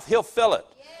your mouth, he'll fill it.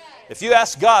 If you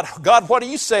ask God, what do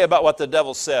you say about what the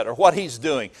devil said or what he's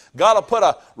doing? God will put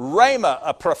a rhema,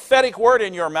 a prophetic word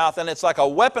in your mouth, and it's like a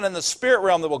weapon in the spirit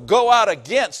realm that will go out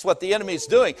against what the enemy's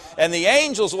doing. And the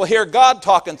angels will hear God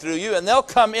talking through you, and they'll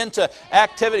come into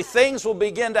activity. Things will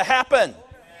begin to happen.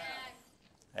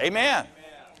 Amen.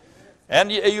 And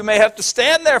you may have to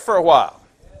stand there for a while.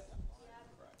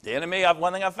 The enemy,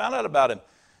 one thing I found out about him,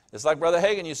 it's like Brother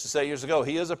Hagin used to say years ago,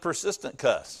 he is a persistent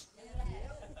cuss.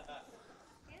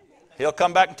 He'll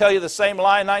come back and tell you the same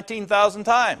lie 19,000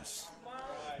 times.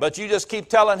 But you just keep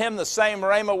telling him the same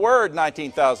rhema word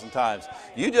 19,000 times.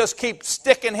 You just keep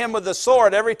sticking him with the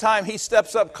sword. Every time he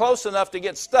steps up close enough to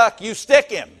get stuck, you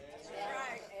stick him.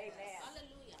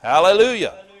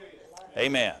 Hallelujah.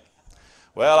 Amen.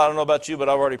 Well, I don't know about you, but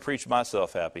I've already preached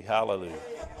myself happy. Hallelujah.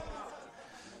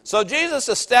 So Jesus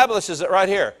establishes it right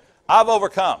here. I've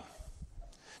overcome.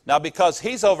 Now, because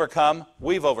he's overcome,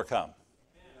 we've overcome.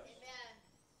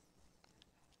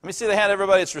 Let me see the hand of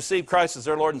everybody that's received Christ as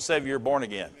their Lord and Savior. You're born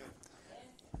again.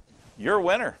 You're a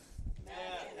winner.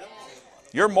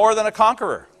 You're more than a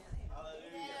conqueror.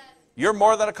 You're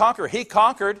more than a conqueror. He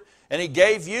conquered, and he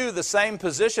gave you the same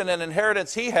position and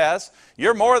inheritance he has.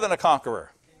 You're more than a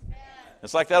conqueror.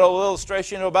 It's like that old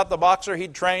illustration about the boxer.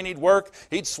 He'd train, he'd work,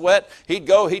 he'd sweat, he'd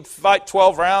go, he'd fight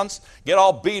 12 rounds, get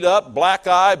all beat up, black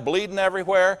eye, bleeding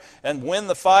everywhere, and win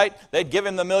the fight. They'd give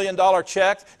him the $1 million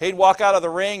check. He'd walk out of the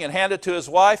ring and hand it to his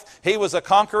wife. He was a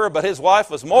conqueror, but his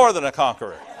wife was more than a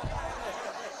conqueror.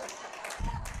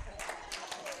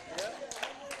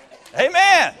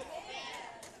 Amen.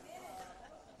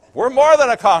 We're more than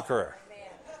a conqueror.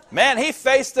 Man, he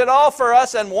faced it all for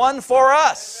us and won for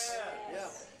us.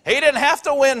 He didn't have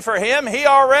to win for him. He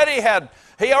already had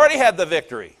the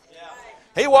victory.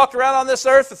 He walked around on this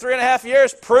earth for 3.5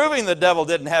 years proving the devil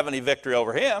didn't have any victory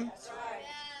over him.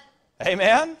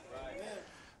 Amen?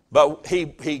 But he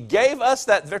gave us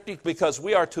that victory because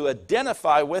we are to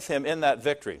identify with him in that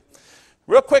victory.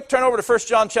 Real quick, turn over to 1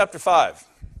 John chapter 5.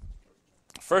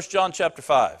 1 John chapter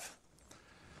 5.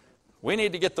 We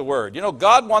need to get the Word. You know,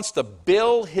 God wants to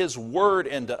build His Word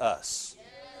into us.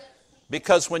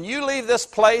 Because when you leave this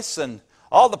place and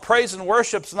all the praise and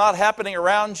worship's not happening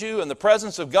around you and the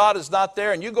presence of God is not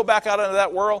there, and you go back out into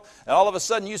that world and all of a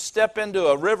sudden you step into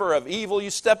a river of evil, you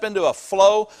step into a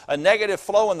flow, a negative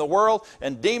flow in the world,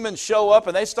 and demons show up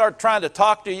and they start trying to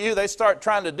talk to you, they start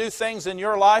trying to do things in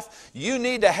your life, you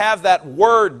need to have that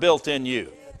Word built in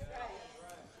you.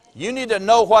 You need to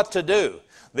know what to do.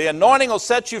 The anointing will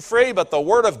set you free, but the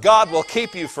Word of God will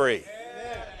keep you free.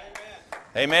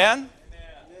 Amen?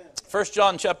 1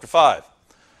 John chapter 5.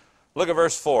 Look at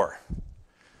verse 4.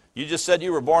 You just said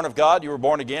you were born of God. You were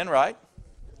born again, right?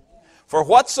 For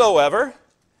whatsoever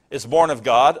is born of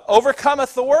God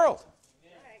overcometh the world.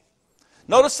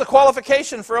 Notice the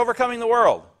qualification for overcoming the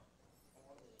world.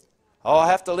 Oh, I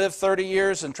have to live 30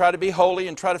 years and try to be holy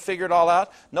and try to figure it all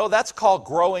out. No, that's called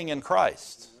growing in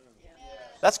Christ.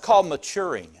 That's called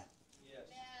maturing.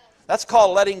 That's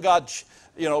called letting God,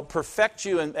 perfect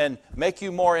you and make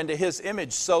you more into His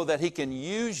image so that He can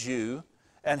use you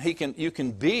and you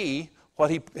can be what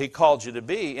He called you to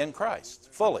be in Christ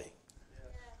fully.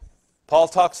 Paul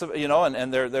talks about,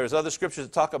 and there's other scriptures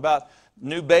that talk about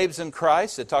new babes in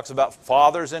Christ. It talks about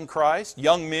fathers in Christ,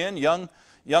 young men, young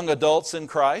adults in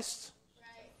Christ.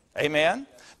 Amen.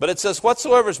 But it says,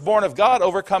 whatsoever is born of God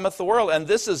overcometh the world. And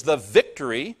this is the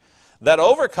victory that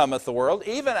overcometh the world,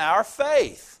 even our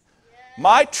faith.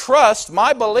 My trust,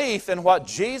 my belief in what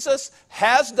Jesus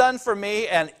has done for me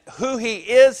and who He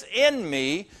is in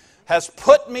me has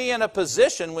put me in a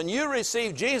position, when you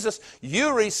receive Jesus,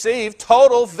 you receive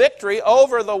total victory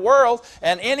over the world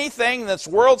and anything this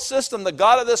world system, the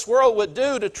God of this world, would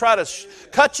do to try to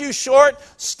cut you short,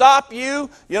 stop you,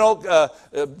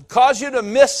 cause you to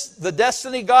miss the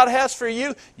destiny God has for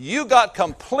you. You got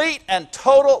complete and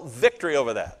total victory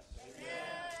over that.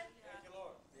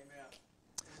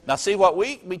 Now see, what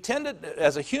we tend to,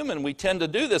 as a human, we tend to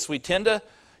do this. We tend to,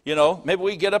 maybe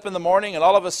we get up in the morning and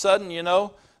all of a sudden,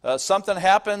 something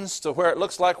happens to where it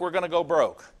looks like we're going to go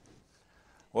broke.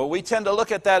 Well, we tend to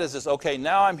look at that as this, okay,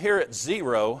 now I'm here at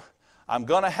zero. I'm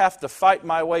going to have to fight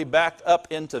my way back up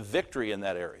into victory in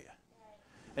that area.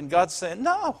 And God's saying,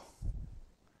 no,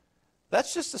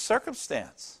 that's just a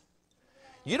circumstance.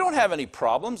 You don't have any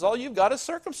problems. All you've got is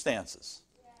circumstances.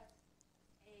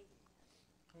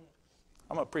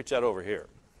 I'm going to preach that over here.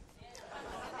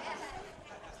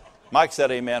 Mike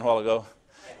said amen a while ago.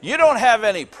 You don't have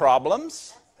any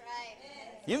problems.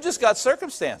 You've just got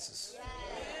circumstances.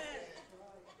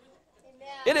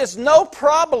 It is no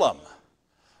problem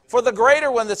for the greater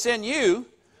one that's in you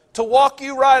to walk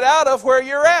you right out of where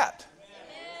you're at.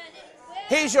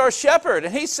 He's your shepherd.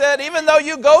 And He said, even though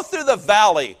you go through the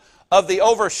valley of the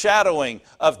overshadowing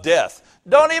of death,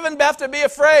 don't even have to be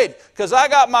afraid, because I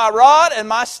got my rod and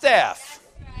my staff.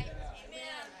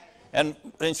 And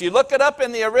if you look it up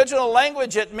in the original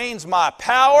language, it means my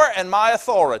power and my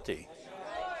authority.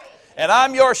 And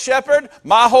I'm your shepherd.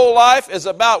 My whole life is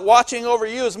about watching over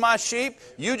you as my sheep.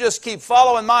 You just keep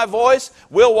following my voice.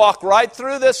 We'll walk right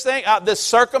through this thing, this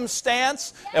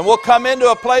circumstance, and we'll come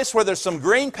into a place where there's some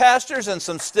green pastures and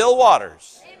some still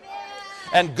waters.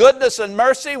 And goodness and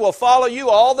mercy will follow you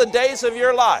all the days of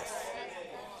your life.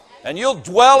 And you'll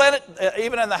dwell in it,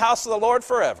 even in the house of the Lord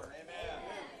forever.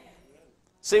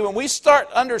 See, when we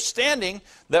start understanding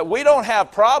that we don't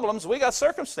have problems, we got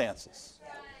circumstances.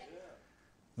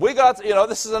 We got,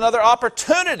 this is another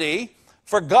opportunity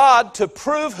for God to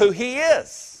prove who He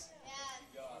is.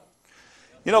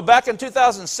 Back in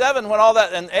 2007, when all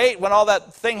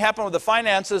that thing happened with the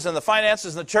finances and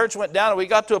the church went down, and we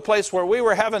got to a place where we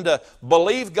were having to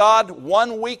believe God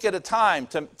 1 week at a time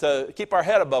to keep our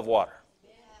head above water.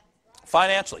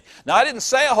 Financially. Now, I didn't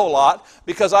say a whole lot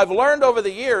because I've learned over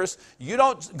the years, you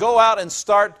don't go out and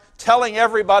start telling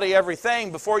everybody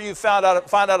everything before you find out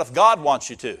if God wants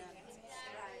you to.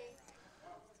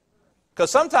 Because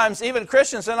sometimes even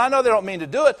Christians, and I know they don't mean to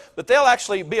do it, but they'll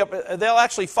actually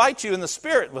fight you in the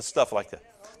spirit with stuff like that.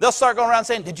 They'll start going around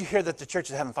saying, "Did you hear that the church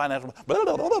is having financial?"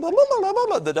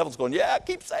 The devil's going, "Yeah,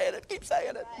 keep saying it, keep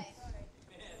saying it."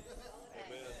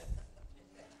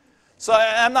 So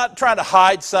I'm not trying to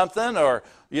hide something or,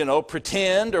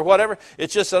 pretend or whatever.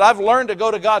 It's just that I've learned to go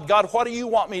to God. God, what do you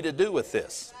want me to do with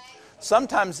this?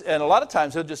 Sometimes, and a lot of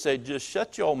times, He'll just say, just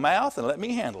shut your mouth and let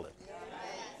me handle it.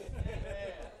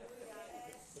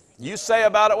 You say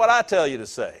about it what I tell you to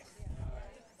say.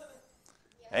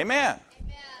 Amen.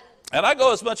 And I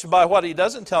go as much by what he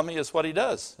doesn't tell me as what he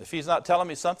does. If he's not telling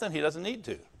me something, he doesn't need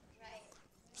to.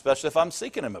 Especially if I'm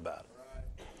seeking him about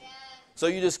it. So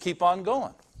you just keep on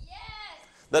going.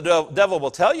 The devil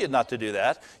will tell you not to do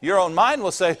that. Your own mind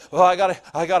will say, "Oh, I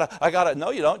gotta." No,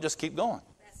 you don't. Just keep going.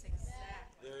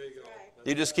 There you go.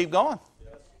 You just keep going.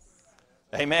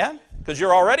 Amen. Because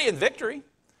you're already in victory.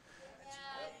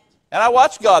 And I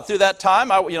watched God through that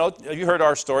time. You heard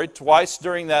our story twice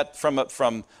during that,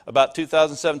 from about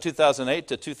 2007, 2008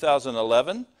 to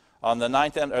 2011. On the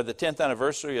 10th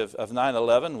anniversary of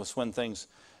 9/11 was when things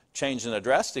changed in a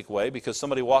drastic way, because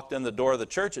somebody walked in the door of the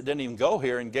church that didn't even go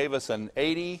here and gave us an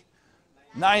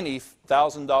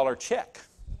 $90,000 check.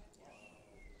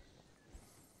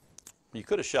 You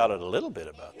could have shouted a little bit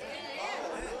about that.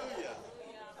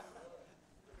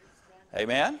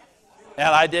 Amen. And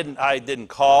I didn't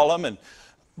call them and,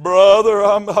 "Brother,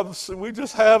 we're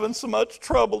just having so much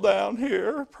trouble down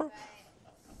here."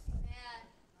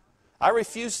 I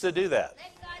refused to do that.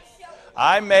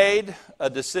 I made a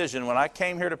decision when I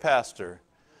came here to pastor.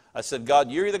 I said, "God,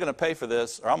 you're either going to pay for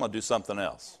this or I'm going to do something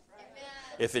else.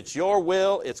 If it's your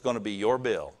will, it's going to be your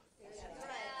bill."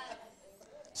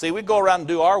 See, we go around and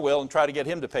do our will and try to get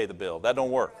him to pay the bill. That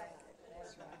don't work.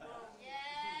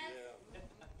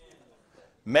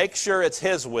 Make sure it's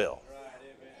his will.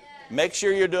 Make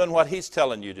sure you're doing what he's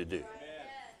telling you to do.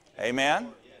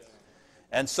 Amen?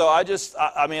 And so I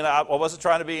wasn't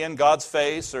trying to be in God's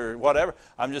face or whatever.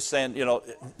 I'm just saying,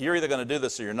 you're either going to do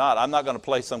this or you're not. I'm not going to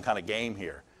play some kind of game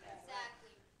here.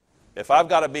 If I've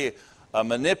got to be a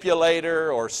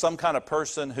manipulator or some kind of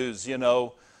person who's,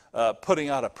 putting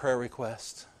out a prayer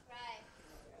request.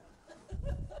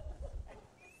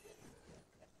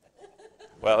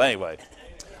 Well, anyway,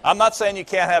 I'm not saying you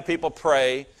can't have people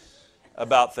pray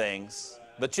about things,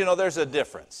 but there's a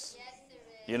difference.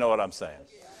 You know what I'm saying?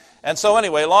 And so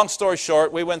anyway, long story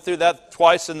short, we went through that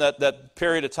twice in that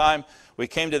period of time. We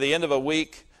came to the end of a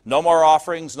week, no more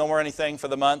offerings, no more anything for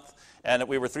the month, and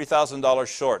we were $3,000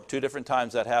 short. 2 different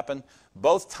times that happened.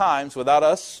 Both times, without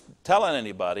us telling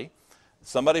anybody,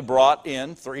 somebody brought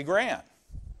in $3,000.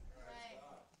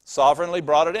 Sovereignly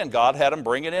brought it in. God had them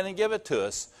bring it in and give it to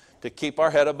us to keep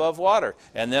our head above water.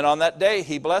 And then on that day,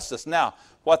 he blessed us. Now,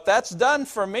 what that's done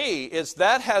for me is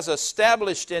that has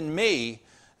established in me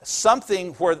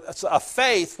something, a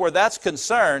faith where that's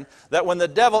concerned, that when the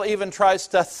devil even tries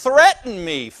to threaten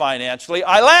me financially,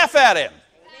 I laugh at him.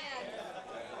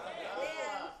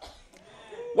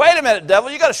 Wait a minute, devil,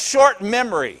 you got a short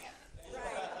memory.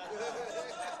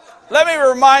 Let me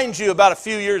remind you about a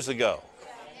few years ago.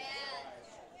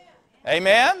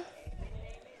 Amen?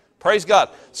 Praise God.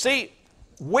 See,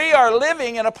 we are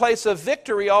living in a place of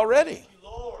victory already.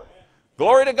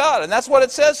 Glory to God. And that's what it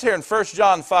says here in 1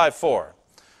 John 5:4.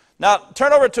 Now,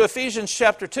 turn over to Ephesians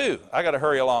chapter 2. I got to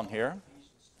hurry along here.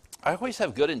 I always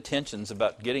have good intentions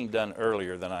about getting done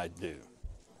earlier than I do.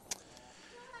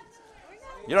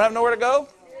 You don't have nowhere to go?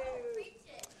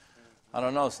 I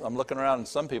don't know. I'm looking around and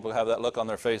some people have that look on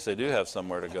their face. They do have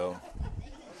somewhere to go.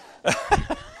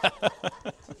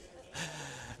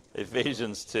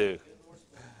 Ephesians 2.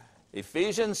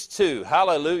 Ephesians 2.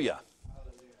 Hallelujah.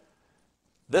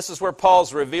 This is where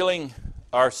Paul's revealing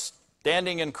our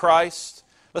standing in Christ.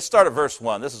 Let's start at verse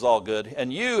 1. This is all good.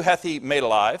 "And you hath he made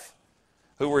alive,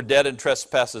 who were dead in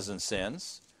trespasses and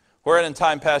sins, wherein in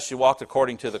time past you walked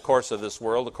according to the course of this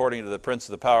world, according to the prince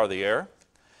of the power of the air,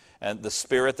 and the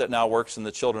spirit that now works in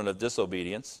the children of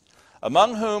disobedience,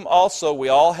 among whom also we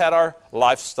all had our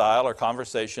lifestyle, our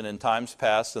conversation in times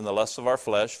past in the lusts of our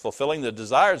flesh, fulfilling the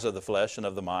desires of the flesh and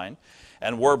of the mind,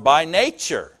 and were by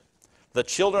nature the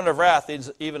children of wrath,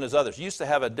 even as others." Used to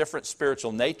have a different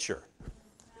spiritual nature.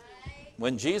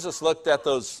 When Jesus looked at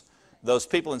those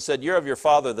people and said, "You're of your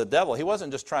father the devil," he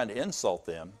wasn't just trying to insult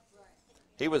them.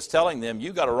 He was telling them,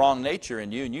 you got a wrong nature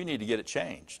in you and you need to get it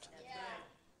changed.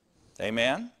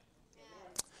 Amen?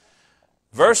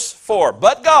 Verse 4,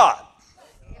 "But God,"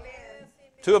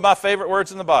 2 of my favorite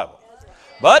words in the Bible.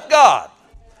 "But God,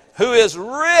 who is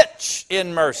rich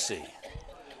in mercy,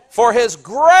 for his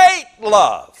great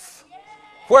love,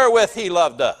 wherewith he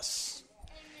loved us,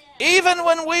 even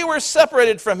when we were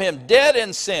separated from him, dead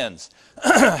in sins,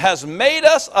 has made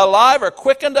us alive," or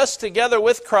quickened us together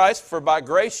with Christ, "for by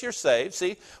grace you're saved."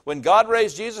 See, when God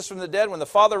raised Jesus from the dead, when the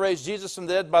Father raised Jesus from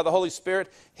the dead by the Holy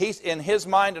Spirit, in his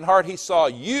mind and heart, he saw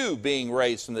you being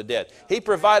raised from the dead. He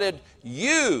provided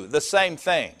you the same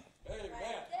thing. Amen.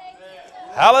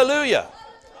 Hallelujah.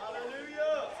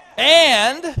 Hallelujah.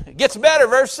 And, it gets better,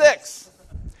 verse 6,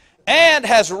 "and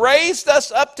has raised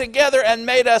us up together and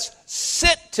made us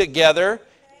sit together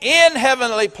in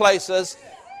heavenly places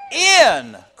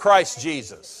in Christ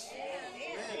Jesus.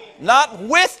 Not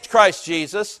with Christ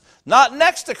Jesus, not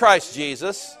next to Christ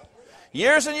Jesus.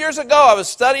 Years and years ago, I was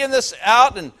studying this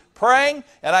out and praying,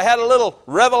 and I had a little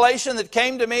revelation that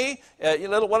came to me,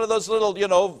 one of those little,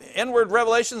 inward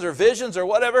revelations or visions or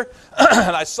whatever,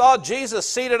 and I saw Jesus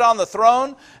seated on the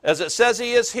throne, as it says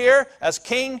he is here, as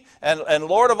King and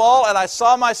Lord of all, and I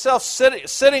saw myself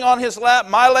sitting on his lap.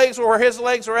 My legs were where his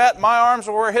legs were at, my arms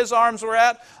were where his arms were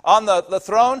at on the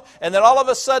throne, and then all of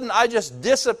a sudden I just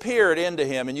disappeared into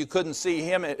him, and you couldn't see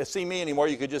me anymore,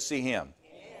 you could just see him.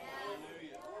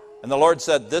 And the Lord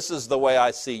said, "This is the way I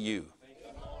see you.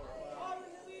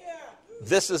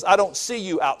 I don't see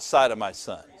you outside of my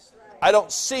Son. I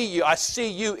don't see you. I see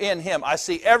you in him. I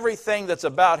see everything that's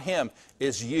about him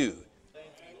is you.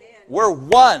 We're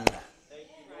one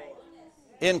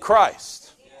in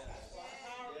Christ."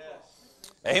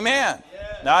 Amen.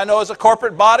 Now I know as a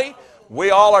corporate body,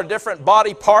 we all are different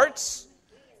body parts,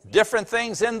 different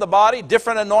things in the body,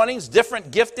 different anointings, different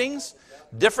giftings,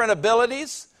 different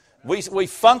abilities. We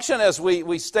function as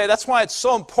we stay. That's why it's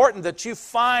so important that you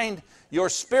find your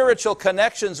spiritual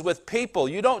connections with people.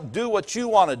 You don't do what you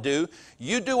want to do.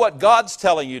 You do what God's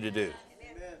telling you to do.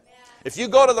 Amen. If you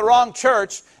go to the wrong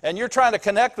church and you're trying to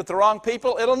connect with the wrong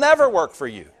people, it'll never work for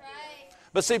you. Right.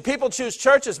 But see, people choose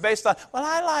churches based on, well,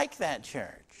 I like that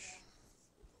church.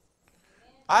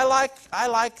 I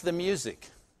like the music.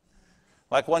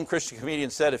 Like one Christian comedian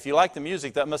said, if you like the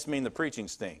music, that must mean the preaching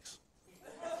stinks.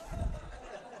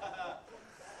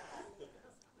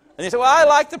 And he said, well, I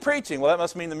like the preaching. Well, that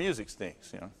must mean the music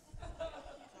stinks.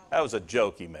 That was a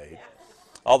joke he made.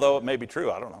 Although it may be true,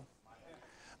 I don't know.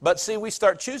 But see, we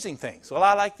start choosing things. Well,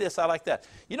 I like this, I like that.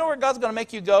 You know where God's going to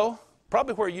make you go?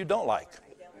 Probably where you don't like.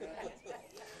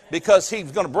 Because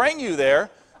he's going to bring you there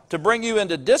to bring you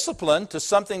into discipline to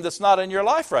something that's not in your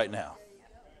life right now.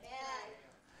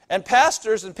 And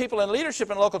pastors and people in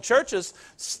leadership in local churches,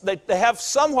 they have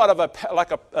somewhat of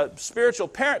a spiritual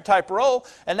parent type role,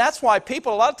 and that's why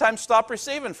people a lot of times stop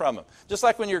receiving from them. Just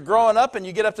like when you're growing up and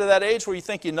you get up to that age where you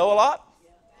think you know a lot,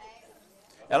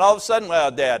 and all of a sudden, well,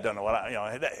 Dad don't know what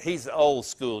he's the old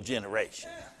school generation.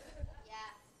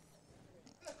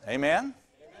 Amen?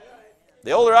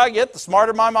 The older I get, the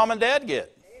smarter my mom and dad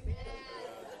get.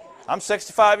 I'm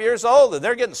 65 years old, and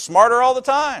they're getting smarter all the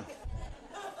time.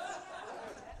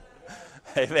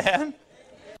 Amen?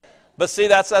 But see,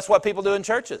 that's what people do in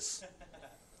churches.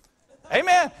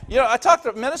 Amen. I talked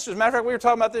to ministers. As a matter of fact, we were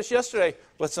talking about this yesterday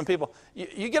with some people.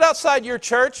 You get outside your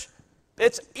church,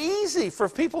 it's easy for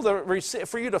people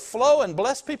for you to flow and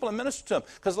bless people and minister to them.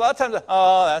 Because a lot of times,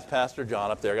 oh, that's Pastor John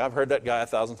up there. I've heard that guy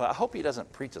 1,000 times. I hope he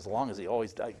doesn't preach as long as he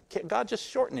always does. God, just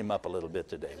shorten him up a little bit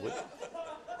today, would you?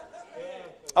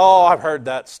 Oh, I've heard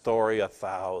that story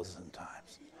 1,000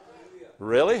 times.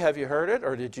 Really? Have you heard it?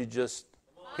 Or did you just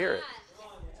hear it?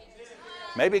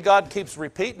 Maybe God keeps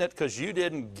repeating it because you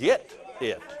didn't get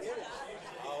it.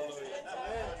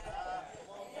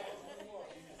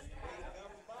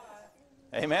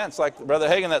 Amen. It's like Brother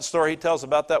Hagin, that story he tells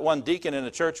about that one deacon in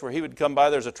a church where he would come by.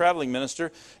 There's a traveling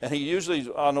minister, and he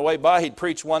usually, on the way by, he'd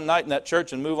preach one night in that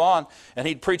church and move on, and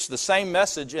he'd preach the same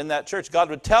message in that church. God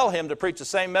would tell him to preach the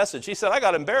same message. He said, I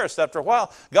got embarrassed after a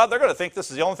while. God, they're going to think this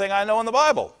is the only thing I know in the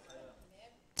Bible.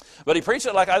 But he preached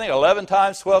it like, I think, 11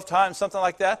 times, 12 times, something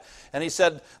like that. And he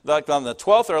said, like on the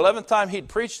 12th or 11th time he'd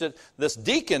preached it, this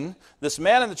deacon, this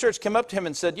man in the church came up to him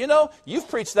and said, you've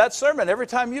preached that sermon every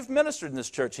time you've ministered in this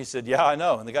church. He said, yeah, I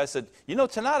know. And the guy said,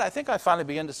 tonight I think I finally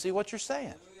begin to see what you're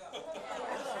saying.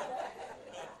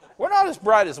 We're not as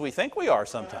bright as we think we are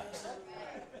sometimes.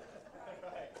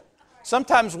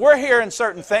 Sometimes we're hearing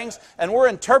certain things and we're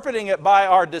interpreting it by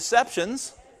our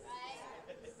deceptions.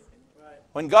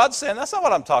 When God's saying, that's not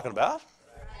what I'm talking about.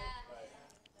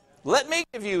 Let me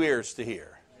give you ears to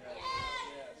hear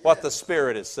what the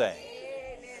Spirit is saying.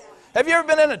 Have you ever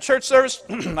been in a church service?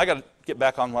 I got to get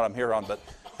back on what I'm here on, but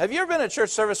have you ever been in a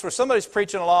church service where somebody's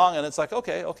preaching along and it's like,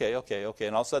 okay,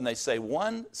 and all of a sudden they say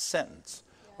one sentence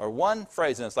or one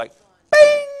phrase and it's like,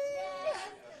 bing!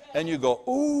 And you go,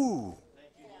 ooh.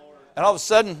 And all of a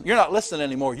sudden, you're not listening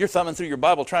anymore. You're thumbing through your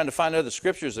Bible trying to find other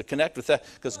scriptures that connect with that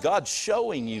because God's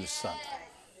showing you something.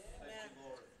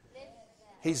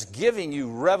 He's giving you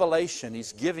revelation.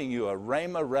 He's giving you a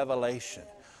rhema revelation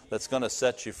that's going to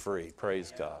set you free.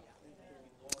 Praise God.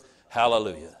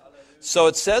 Hallelujah. So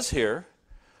it says here,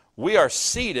 we are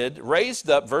seated, raised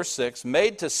up, verse 6,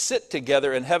 made to sit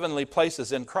together in heavenly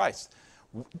places in Christ.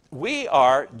 We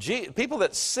are, people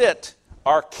that sit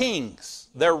are kings.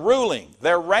 They're ruling.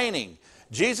 They're reigning.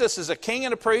 Jesus is a king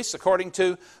and a priest, according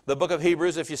to the book of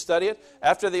Hebrews, if you study it,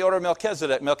 after the order of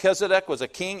Melchizedek. Melchizedek was a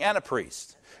king and a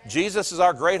priest. Jesus is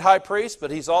our great high priest, but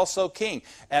he's also king.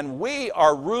 And we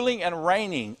are ruling and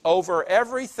reigning over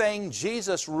everything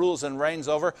Jesus rules and reigns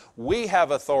over. We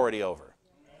have authority over.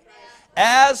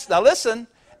 Now listen,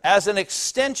 as an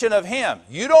extension of him.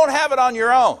 You don't have it on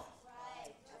your own.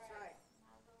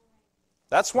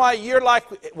 That's why you're like,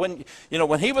 when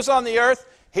he was on the earth,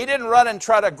 he didn't run and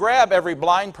try to grab every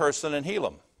blind person and heal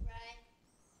them.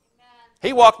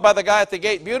 He walked by the guy at the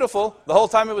gate beautiful the whole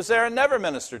time he was there and never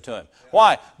ministered to him.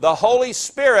 Why? The Holy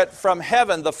Spirit from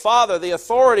heaven, the Father, the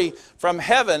authority from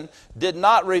heaven, did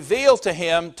not reveal to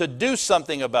him to do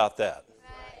something about that.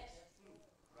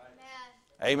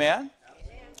 Amen?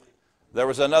 There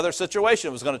was another situation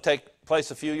that was going to take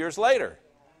place a few years later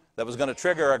that was going to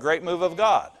trigger a great move of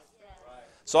God.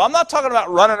 So I'm not talking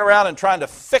about running around and trying to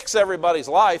fix everybody's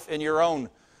life in your own,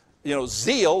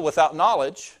 zeal without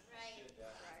knowledge.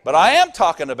 But I am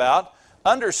talking about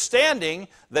understanding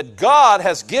that God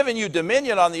has given you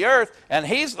dominion on the earth, and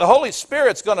the Holy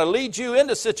Spirit's going to lead you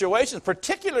into situations,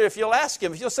 particularly if you'll ask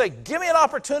him, if you'll say, give me an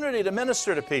opportunity to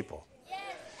minister to people.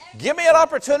 Give me an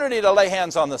opportunity to lay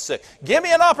hands on the sick. Give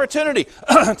me an opportunity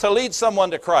to lead someone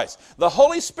to Christ. The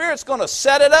Holy Spirit's going to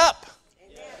set it up.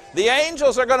 The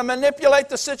angels are going to manipulate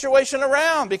the situation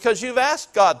around because you've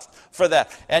asked God for that.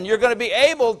 And you're going to be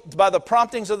able, by the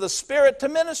promptings of the Spirit, to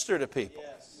minister to people.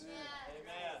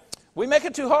 We make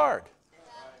it too hard.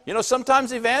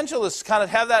 Sometimes evangelists kind of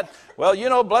have that,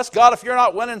 bless God, if you're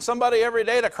not winning somebody every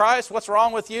day to Christ, what's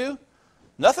wrong with you?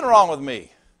 Nothing wrong with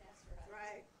me.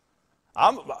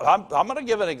 I'm going to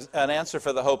give an answer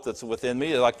for the hope that's within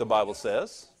me, like the Bible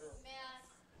says.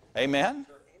 Amen?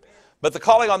 But the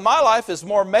calling on my life is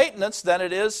more maintenance than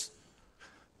it is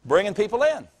bringing people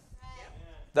in.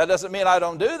 That doesn't mean I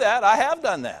don't do that. I have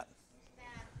done that.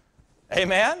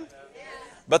 Amen?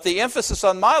 But the emphasis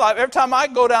on my life, every time I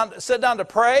sit down to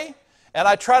pray, and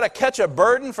I try to catch a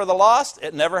burden for the lost,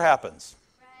 it never happens.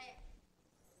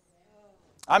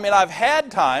 I mean, I've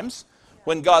had times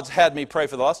when God's had me pray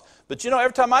for the lost, but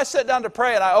every time I sit down to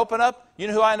pray and I open up, you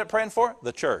know who I end up praying for?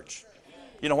 The church.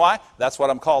 You know why? That's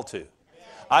what I'm called to.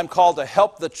 I'm called to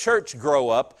help the church grow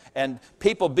up and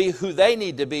people be who they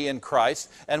need to be in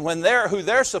Christ. And when they're who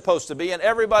they're supposed to be and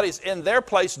everybody's in their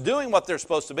place doing what they're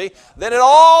supposed to be, then it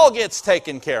all gets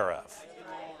taken care of.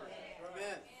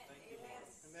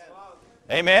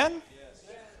 Amen?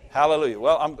 Hallelujah.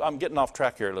 Well, I'm getting off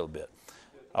track here a little bit.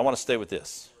 I want to stay with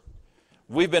this.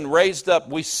 We've been raised up.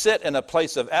 We sit in a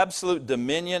place of absolute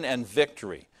dominion and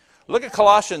victory. Look at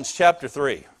Colossians chapter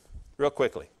 3 real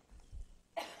quickly.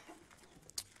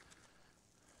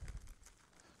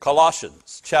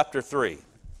 Colossians chapter 3.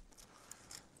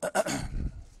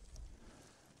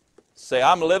 Say,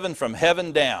 I'm living from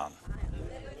heaven down.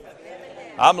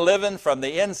 I'm living from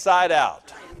the inside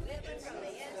out.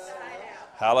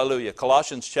 Hallelujah.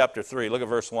 Colossians chapter 3, look at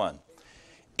verse 1.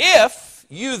 If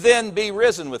you then be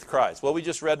risen with Christ. Well, we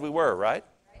just read we were, right?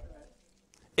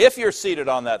 If you're seated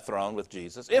on that throne with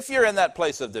Jesus, if you're in that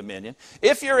place of dominion,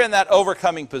 if you're in that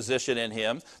overcoming position in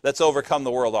him that's overcome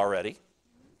the world already,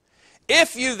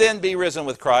 if you then be risen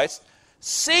with Christ,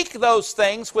 seek those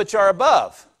things which are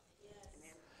above,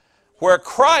 where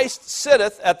Christ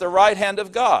sitteth at the right hand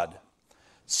of God.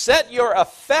 Set your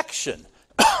affection,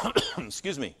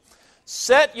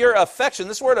 set your affection.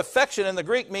 This word affection in the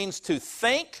Greek means to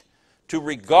think, to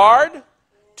regard,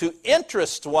 to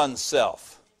interest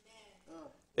oneself.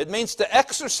 It means to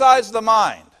exercise the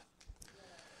mind.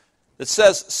 It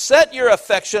says, set your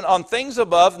affection on things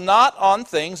above, not on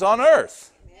things on earth.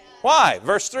 Why?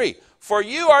 Verse 3, for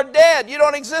you are dead. You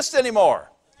don't exist anymore.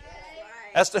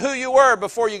 As to who you were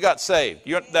before you got saved,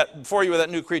 before you were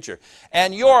that new creature.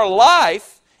 And your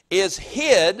life is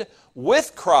hid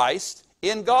with Christ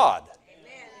in God.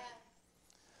 Amen.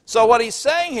 So what he's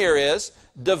saying here is,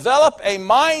 develop a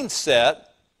mindset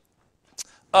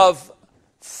of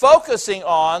focusing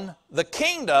on the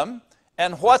kingdom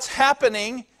and what's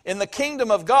happening in the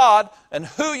kingdom of God and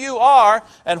who you are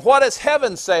and what does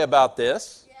heaven say about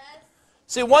this.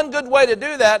 See, one good way to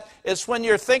do that is when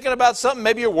you're thinking about something,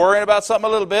 maybe you're worrying about something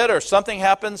a little bit or something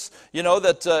happens,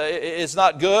 that is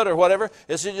not good or whatever,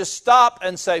 is to just stop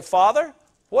and say, Father,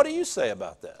 what do you say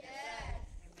about that? Yeah.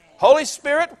 Holy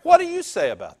Spirit, what do you say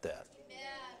about that? Yeah.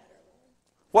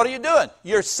 What are you doing?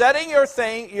 You're setting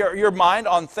your mind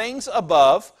on things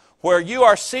above where you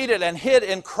are seated and hid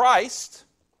in Christ.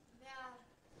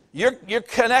 Yeah. You're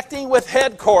connecting with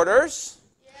headquarters.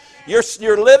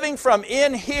 You're living from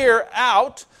in here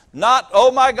out, not,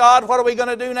 oh my God, what are we going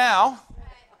to do now?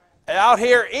 Out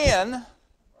here in.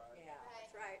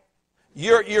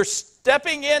 You're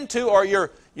stepping into, or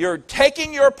you're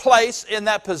taking your place in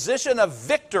that position of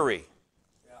victory.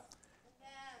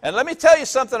 And let me tell you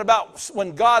something about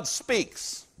when God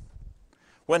speaks.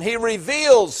 When He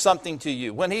reveals something to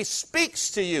you, when He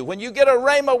speaks to you, when you get a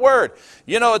rhema word.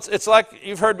 You know, it's like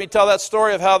you've heard me tell that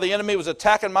story of how the enemy was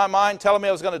attacking my mind, telling me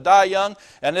I was going to die young,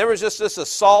 and there was just this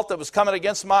assault that was coming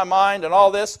against my mind and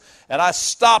all this, and I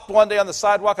stopped one day on the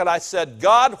sidewalk and I said,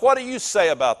 God, what do you say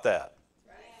about that?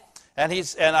 And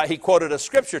he quoted a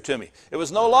scripture to me. It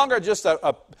was no longer just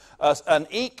an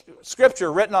ink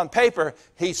scripture written on paper.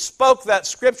 He spoke that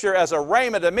scripture as a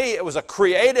rhema to me. It was a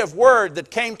creative word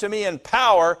that came to me in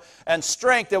power and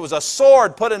strength. It was a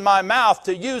sword put in my mouth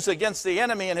to use against the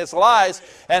enemy and his lies.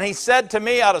 And he said to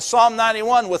me out of Psalm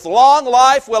 91, with long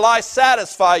life will I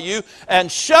satisfy you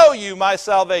and show you my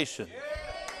salvation.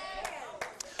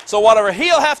 So whatever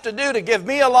He'll have to do to give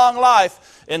me a long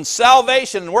life in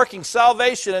salvation and working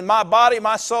salvation in my body,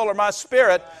 my soul, or my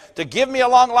spirit, to give me a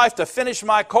long life to finish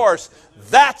my course,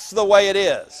 that's the way it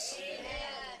is.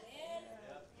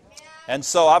 And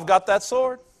so I've got that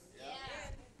sword.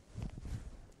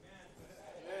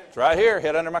 It's right here,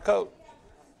 hid under my coat.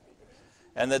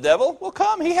 And the devil will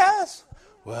come. He has.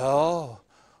 Well,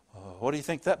 what do you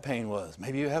think that pain was?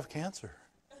 Maybe you have cancer.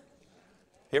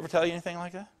 He ever tell you anything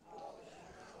like that?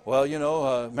 Well, you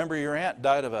know, remember your aunt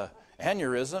died of an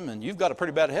aneurysm and you've got a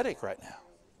pretty bad headache right now.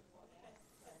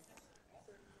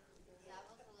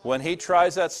 When he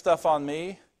tries that stuff on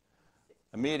me,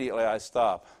 immediately I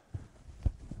stop.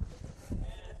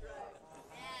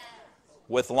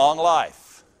 With long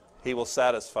life, He will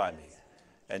satisfy me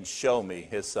and show me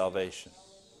His salvation.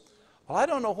 Well, I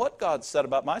don't know what God said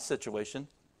about my situation.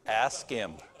 Ask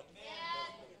Him.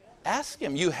 Ask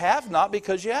Him. You have not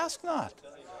because you ask not.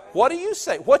 What do you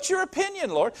say? What's your opinion,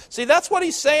 Lord? See, that's what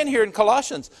He's saying here in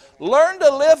Colossians. Learn to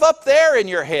live up there in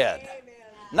your head,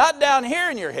 not down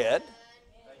here in your head.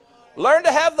 Learn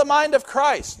to have the mind of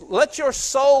Christ. Let your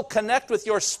soul connect with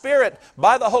your spirit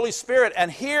by the Holy Spirit and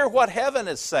hear what heaven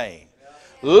is saying.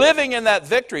 Living in that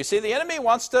victory. See, the enemy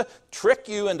wants to trick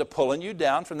you into pulling you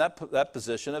down from that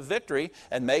position of victory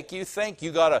and make you think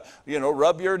you got to,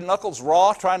 rub your knuckles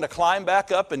raw trying to climb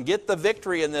back up and get the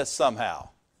victory in this somehow.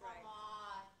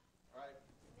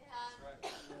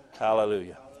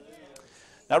 Hallelujah.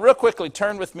 Now, real quickly,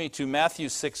 turn with me to Matthew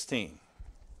 16.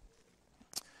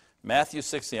 Matthew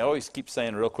 16. I always keep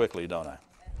saying real quickly, don't I?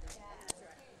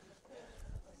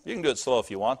 You can do it slow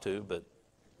if you want to, but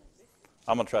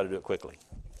I'm going to try to do it quickly.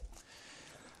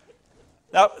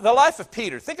 Now, the life of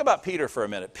Peter. Think about Peter for a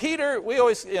minute. Peter, we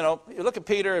always, you look at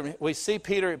Peter and we see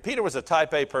Peter. Peter was a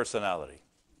type A personality.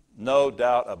 No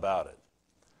doubt about it.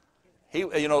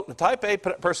 Type A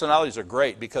personalities are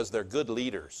great because they're good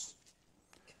leaders.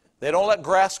 They don't let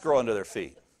grass grow under their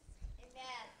feet.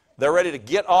 They're ready to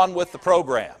get on with the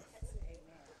program.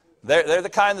 They're the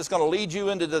kind that's going to lead you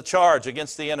into the charge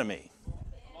against the enemy.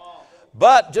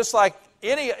 But just like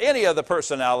any of the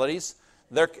personalities,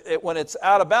 when it's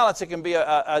out of balance, it can be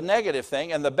a negative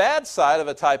thing. And the bad side of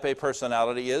a type A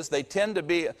personality is they tend to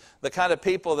be the kind of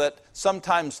people that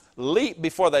sometimes leap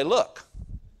before they look.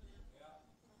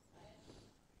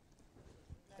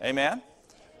 Amen?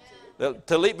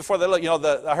 To leap before they look.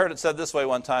 I heard it said this way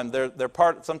one time. They're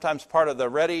sometimes part of the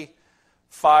Ready,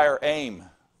 Fire, Aim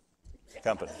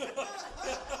company.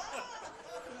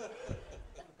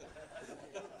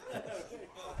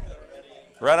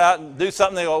 Run out and do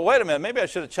something. They go, wait a minute, maybe I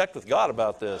should have checked with God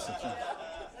about this.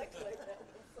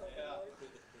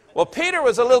 Well, Peter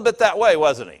was a little bit that way,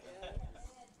 wasn't he?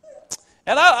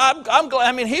 And I'm glad.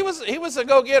 I mean, he was a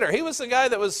go-getter. He was the guy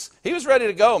he was ready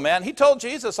to go, man. He told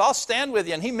Jesus, I'll stand with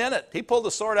you, and he meant it. He pulled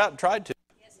the sword out and tried to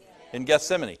in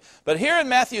Gethsemane. But here in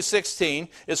Matthew 16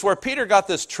 is where Peter got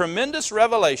this tremendous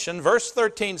revelation. Verse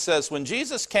 13 says, when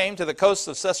Jesus came to the coast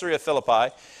of Caesarea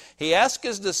Philippi, he asked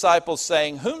his disciples,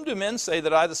 saying, whom do men say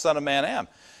that I, the Son of Man, am?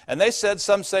 And they said,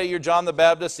 some say you're John the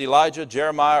Baptist, Elijah,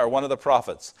 Jeremiah, or one of the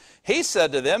prophets. He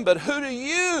said to them, but who do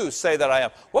you say that I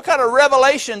am? What kind of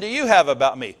revelation do you have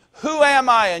about me? Who am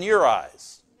I in your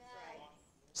eyes?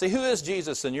 See, who is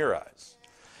Jesus in your eyes?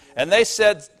 And they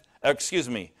said,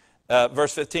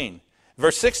 verse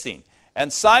 16.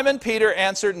 And Simon Peter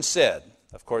answered and said,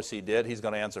 of course he did. He's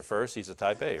going to answer first. He's a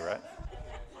type A, right?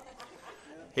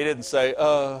 He didn't say,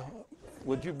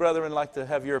 would you brethren like to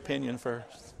have your opinion first?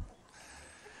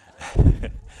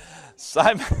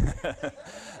 Simon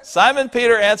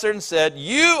Peter answered and said,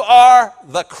 you are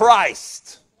the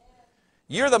Christ.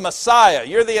 You're the Messiah.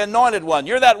 You're the anointed one.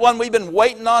 You're that one we've been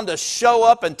waiting on to show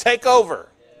up and take over.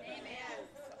 Amen.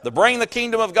 To bring the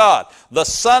kingdom of God. The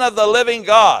Son of the living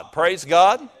God. Praise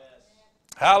God.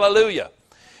 Hallelujah.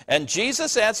 And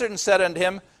Jesus answered and said unto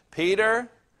him, Peter,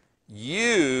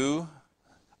 you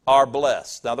are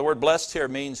blessed. Now the word blessed here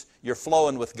means you're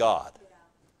flowing with God.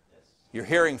 You're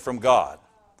hearing from God.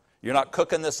 You're not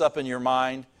cooking this up in your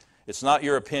mind. It's not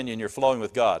your opinion. You're flowing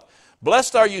with God.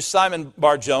 Blessed are you, Simon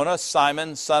Bar-Jonah,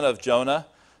 Simon, son of Jonah.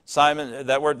 Simon,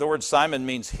 the word Simon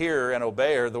means hearer and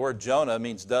obeyer. The word Jonah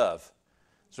means dove.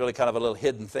 It's really kind of a little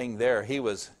hidden thing there. He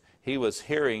was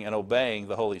hearing and obeying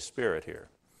the Holy Spirit here,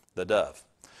 the dove.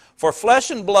 For flesh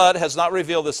and blood has not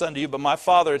revealed this unto you, but my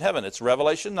Father in heaven. It's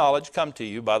revelation knowledge come to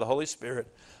you by the Holy Spirit.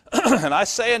 And I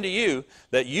say unto you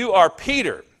that you are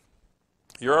Peter.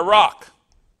 You're a rock.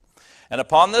 And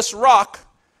upon this rock,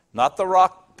 not the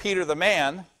rock Peter the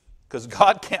man, because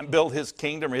God can't build his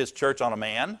kingdom or his church on a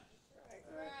man.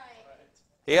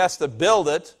 He has to build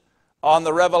it on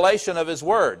the revelation of his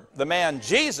word. The man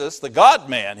Jesus, the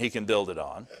God-man, he can build it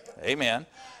on. Amen.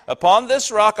 Upon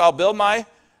this rock I'll build my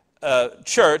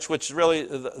church, which really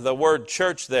the word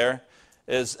church there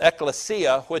is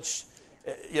ecclesia, which,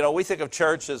 we think of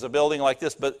church as a building like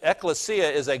this, but ecclesia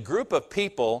is a group of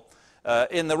people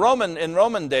in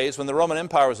Roman days, when the Roman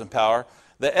Empire was in power.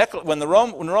 When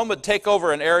Rome would take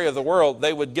over an area of the world,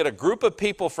 they would get a group of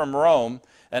people from Rome,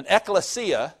 an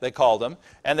ecclesia, they called them,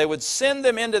 and they would send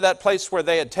them into that place where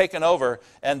they had taken over,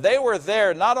 and they were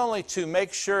there not only to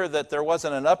make sure that there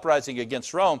wasn't an uprising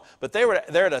against Rome, but they were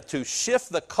there to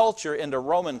shift the culture into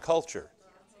Roman culture.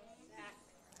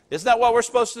 Isn't that what we're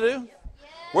supposed to do?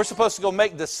 We're supposed to go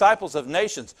make disciples of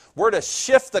nations. We're to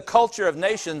shift the culture of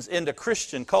nations into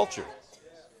Christian culture.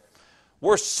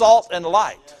 We're salt and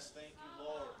light.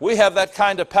 We have that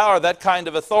kind of power, that kind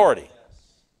of authority.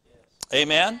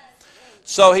 Amen?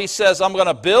 So he says, I'm going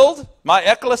to build my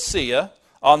ecclesia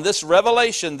on this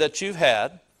revelation that you've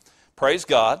had. Praise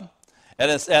God. And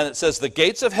it says, the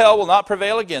gates of hell will not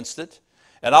prevail against it.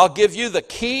 And I'll give you the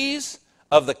keys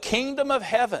of the kingdom of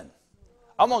heaven.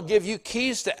 I'm going to give you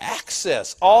keys to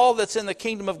access all that's in the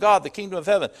kingdom of God, the kingdom of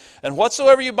heaven. And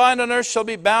whatsoever you bind on earth shall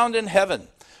be bound in heaven.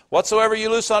 Whatsoever you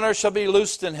loose on earth shall be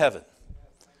loosed in heaven.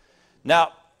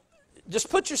 Now, just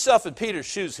put yourself in Peter's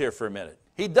shoes here for a minute.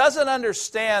 He doesn't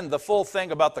understand the full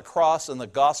thing about the cross and the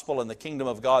gospel and the kingdom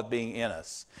of God being in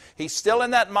us. He's still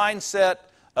in that mindset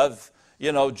of,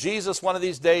 Jesus one of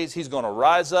these days, he's going to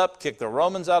rise up, kick the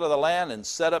Romans out of the land, and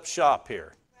set up shop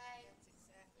here.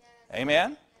 Right.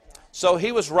 Amen? So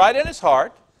he was right in his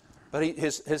heart, but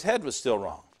his head was still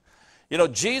wrong.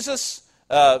 Jesus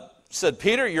said,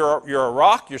 Peter, you're a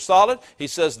rock, you're solid. He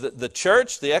says that the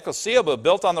church, the ecclesia, but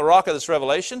built on the rock of this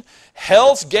revelation.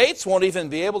 Hell's gates won't even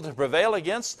be able to prevail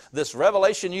against this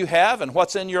revelation you have and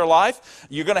what's in your life.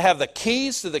 You're going to have the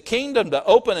keys to the kingdom to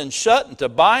open and shut and to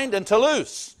bind and to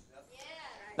loose. Yeah.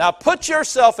 Now put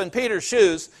yourself in Peter's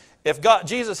shoes if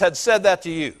Jesus had said that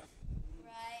to you.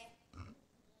 Right.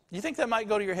 You think that might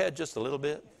go to your head just a little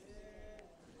bit?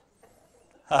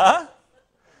 Huh?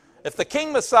 If the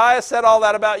King Messiah said all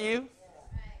that about you,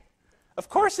 of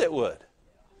course it would.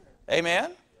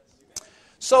 Amen?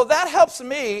 So that helps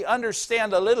me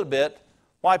understand a little bit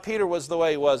why Peter was the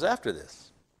way he was after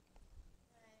this.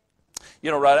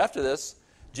 Right after this,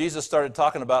 Jesus started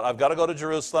talking about, I've got to go to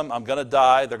Jerusalem, I'm going to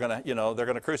die, they're going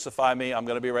to crucify me, I'm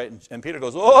going to be right. And Peter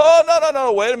goes, oh,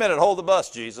 no, wait a minute, hold the bus,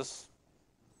 Jesus.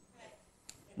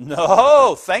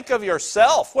 No, think of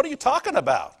yourself. What are you talking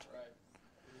about?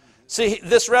 See,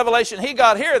 this revelation he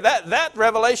got here, that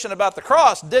revelation about the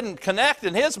cross didn't connect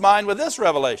in his mind with this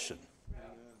revelation.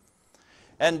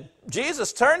 And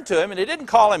Jesus turned to him, and he didn't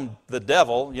call him the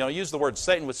devil, use the word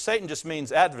Satan, which Satan just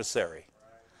means adversary.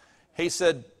 He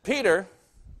said, Peter,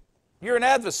 you're an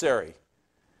adversary.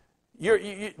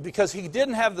 Because he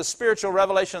didn't have the spiritual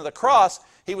revelation of the cross,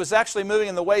 he was actually moving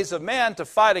in the ways of man to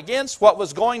fight against what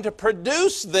was going to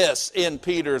produce this in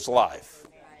Peter's life.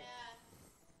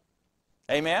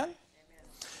 Amen?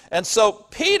 And so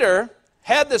Peter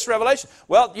had this revelation.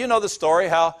 Well, you know the story,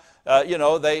 how,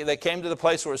 they came to the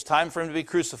place where it was time for him to be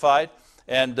crucified.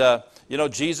 And,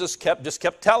 Jesus just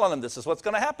kept telling them, this is what's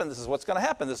going to happen, this is what's going to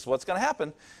happen, this is what's going to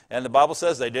happen. And the Bible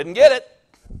says they didn't get it.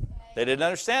 They didn't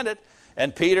understand it.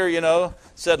 And Peter,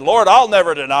 said, Lord, I'll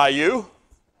never deny you.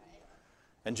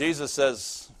 And Jesus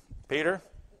says, Peter,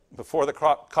 before the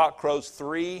cock crows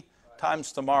 3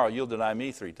 times tomorrow, you'll deny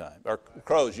me 3 times. Or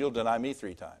crows, you'll deny me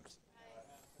 3 times.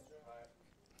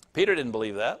 Peter didn't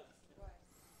believe that.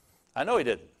 I know he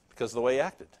didn't, because of the way he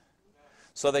acted.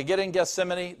 So they get in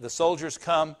Gethsemane, the soldiers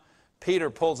come, Peter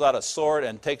pulls out a sword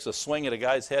and takes a swing at a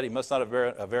guy's head. He must not have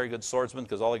been a very good swordsman,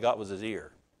 because all he got was his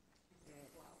ear.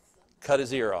 Cut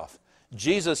his ear off.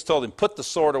 Jesus told him, put the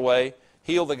sword away,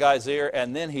 heal the guy's ear,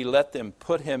 and then he let them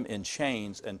put him in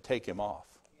chains and take him off.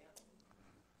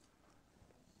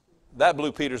 That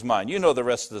blew Peter's mind. You know the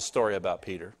rest of the story about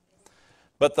Peter.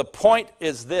 But the point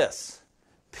is this.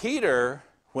 Peter,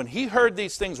 when he heard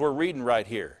these things we're reading right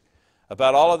here,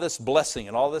 about all of this blessing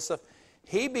and all this stuff,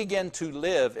 he began to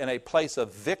live in a place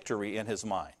of victory in his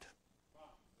mind.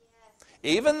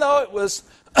 Even though it was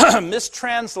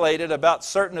mistranslated about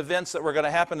certain events that were going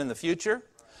to happen in the future,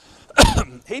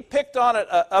 he picked on it,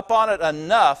 up on it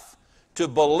enough to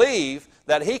believe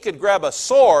that he could grab a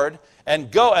sword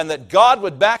and go, and that God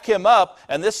would back him up,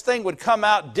 and this thing would come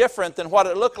out different than what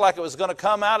it looked like it was going to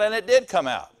come out, and it did come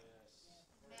out.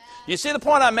 You see the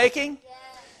point I'm making?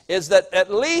 Is that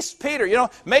at least Peter,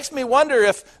 makes me wonder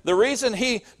if the reason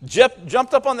he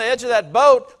jumped up on the edge of that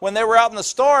boat when they were out in the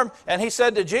storm, and he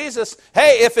said to Jesus,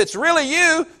 hey, if it's really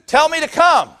you, tell me to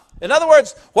come. In other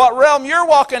words, what realm you're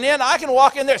walking in, I can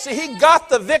walk in there. See, he got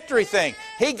the victory thing.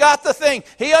 He got the thing.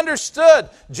 He understood.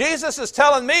 Jesus is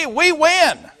telling me we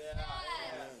win.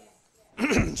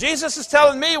 Jesus is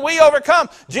telling me we overcome.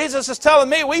 Jesus is telling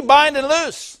me we bind and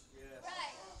loose.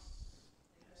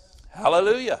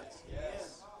 Hallelujah.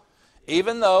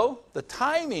 Even though the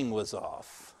timing was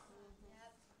off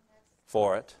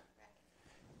for it,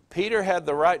 Peter had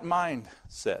the right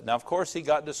mindset. Now, of course, he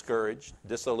got discouraged,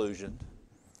 disillusioned.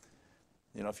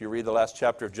 If you read the last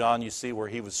chapter of John, you see where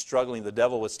he was struggling. The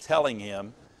devil was telling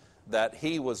him that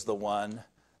he was the one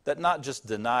that not just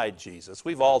denied Jesus.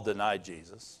 We've all denied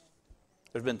Jesus.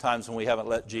 There's been times when we haven't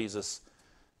let Jesus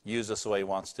use us the way he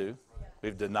wants to.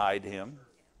 We've denied him.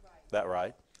 Is that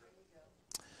right?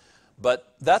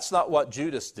 But that's not what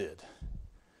Judas did.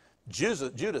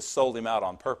 Judas sold him out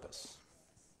on purpose.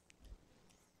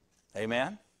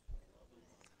 Amen?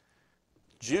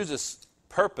 Judas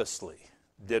purposely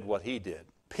did what he did.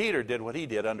 Peter did what he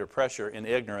did under pressure, in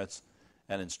ignorance,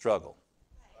 and in struggle,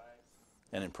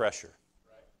 and in pressure.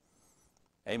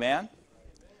 Amen?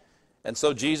 And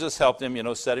so Jesus helped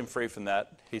him, set him free from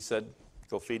that. He said,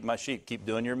 go feed my sheep. Keep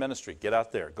doing your ministry. Get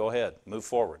out there. Go ahead. Move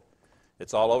forward.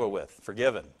 It's all over with.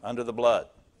 Forgiven. Under the blood.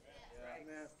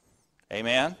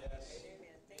 Amen?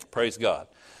 Praise God.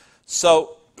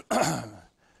 So,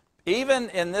 even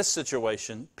in this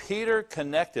situation, Peter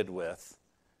connected with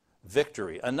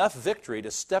victory. Enough victory to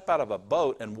step out of a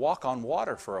boat and walk on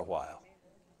water for a while.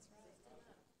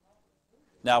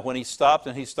 Now, when he stopped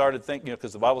and he started thinking,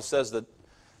 because the Bible says that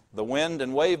the wind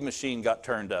and wave machine got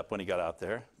turned up when he got out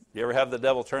there. You ever have the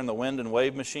devil turn the wind and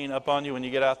wave machine up on you when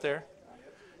you get out there?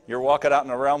 You're walking out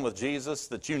in a realm with Jesus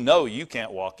that you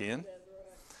can't walk in.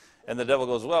 And the devil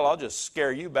goes, well, I'll just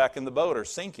scare you back in the boat or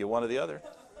sink you, one or the other.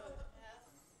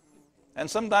 And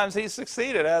sometimes he's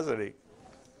succeeded, hasn't he?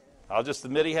 I'll just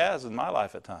admit he has in my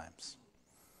life at times.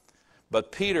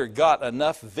 But Peter got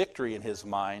enough victory in his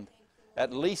mind,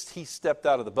 at least he stepped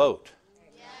out of the boat.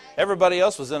 Everybody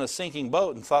else was in a sinking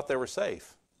boat and thought they were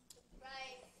safe.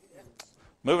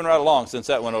 Moving right along, since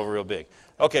that went over real big.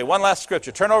 Okay, one last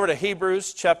scripture. Turn over to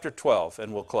Hebrews chapter 12,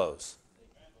 and we'll close.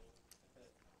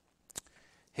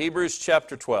 Hebrews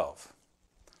chapter 12.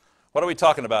 What are we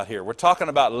talking about here? We're talking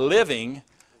about living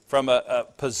from a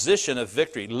position of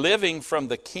victory, living from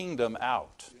the kingdom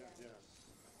out.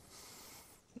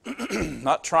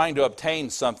 Not trying to obtain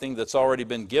something that's already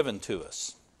been given to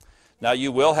us. Now,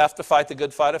 you will have to fight the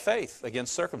good fight of faith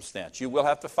against circumstance. You will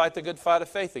have to fight the good fight of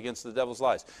faith against the devil's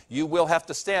lies. You will have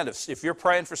to stand. If you're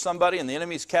praying for somebody and the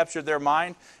enemy's captured their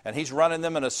mind and he's running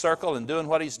them in a circle and doing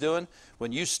what he's doing,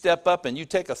 when you step up and you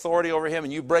take authority over him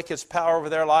and you break his power over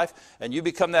their life and you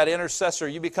become that intercessor,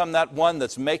 you become that one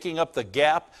that's making up the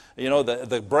gap,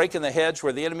 the break in the hedge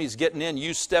where the enemy's getting in,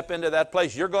 you step into that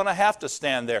place, you're going to have to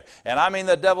stand there. And I mean,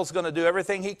 the devil's going to do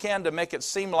everything he can to make it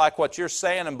seem like what you're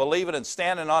saying and believing and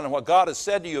standing on and what God has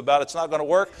said to you about it's not going to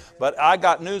work. But I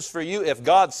got news for you. If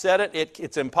God said it,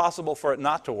 it's impossible for it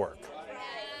not to work.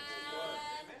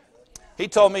 He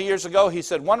told me years ago, he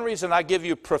said, one reason I give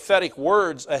you prophetic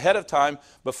words ahead of time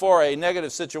before a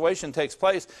negative situation takes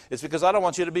place is because I don't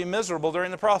want you to be miserable during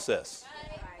the process.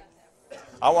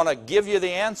 I want to give you the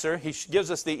answer. He gives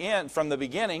us the end from the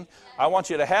beginning. I want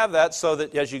you to have that so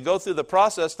that as you go through the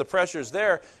process, the pressure's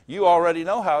there. You already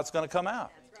know how it's going to come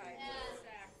out.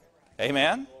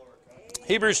 Amen?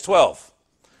 Hebrews 12.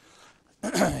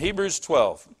 Hebrews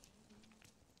 12.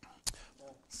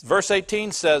 Verse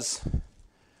 18 says,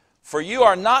 for you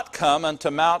are not come unto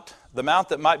the mount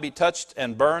that might be touched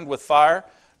and burned with fire,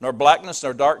 nor blackness,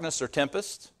 nor darkness, or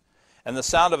tempest, and the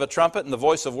sound of a trumpet and the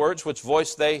voice of words, which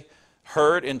voice they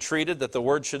heard, entreated that the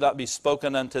word should not be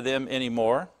spoken unto them any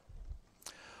more.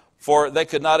 For they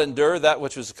could not endure that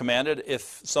which was commanded.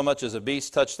 If so much as a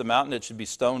beast touched the mountain, it should be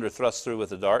stoned or thrust through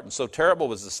with a dart. And so terrible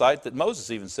was the sight that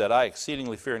Moses even said, I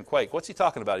exceedingly fear and quake. What's he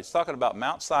talking about? He's talking about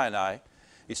Mount Sinai.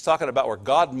 He's talking about where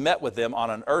God met with them on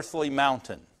an earthly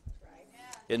mountain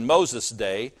in Moses'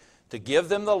 day to give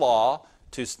them the law,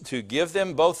 to give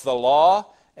them both the law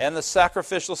and the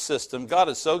sacrificial system. God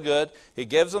is so good. He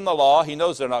gives them the law. He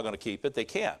knows they're not going to keep it. They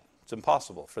can't. It's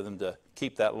impossible for them to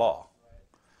keep that law.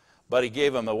 But he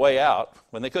gave them a way out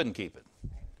when they couldn't keep it.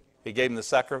 He gave them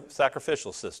the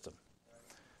sacrificial system,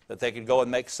 that they could go and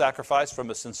make sacrifice from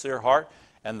a sincere heart,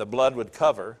 and the blood would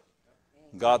cover,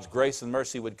 God's grace and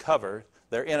mercy would cover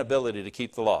their inability to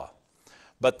keep the law.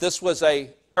 But this was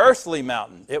a earthly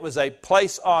mountain. It was a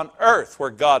place on earth where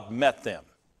God met them.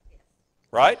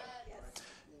 Right?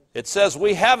 It says,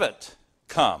 we haven't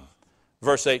come.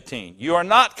 Verse 18. You are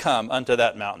not come unto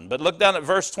that mountain. But look down at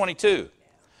verse 22.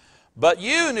 But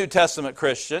you, New Testament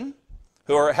Christian,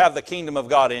 who have the kingdom of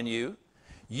God in you,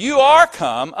 you are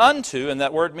come unto, and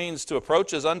that word means to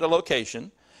approach is unto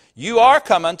location, you are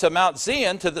come unto Mount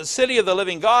Zion, to the city of the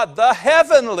living God, the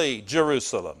heavenly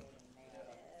Jerusalem.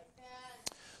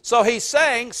 So he's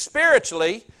saying,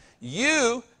 spiritually,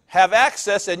 you have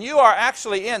access, and you are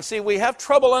actually in. See, we have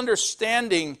trouble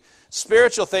understanding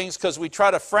spiritual things because we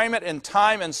try to frame it in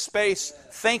time and space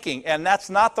thinking, and that's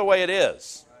not the way it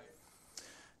is.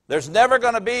 There's never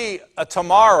going to be a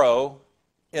tomorrow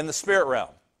in the spirit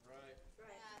realm.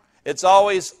 It's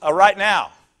always a right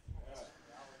now.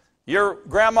 Your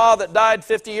grandma that died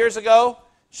 50 years ago,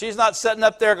 she's not sitting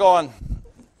up there going,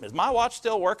 is my watch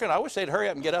still working? I wish they'd hurry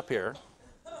up and get up here.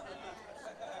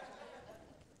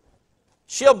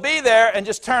 She'll be there and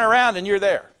just turn around and you're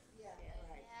there.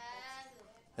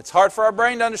 It's hard for our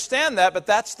brain to understand that, but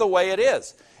that's the way it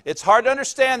is. It's hard to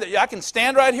understand that I can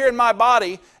stand right here in my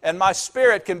body and my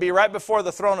spirit can be right before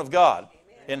the throne of God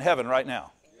in heaven right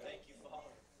now.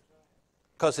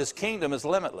 Because His kingdom is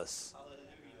limitless.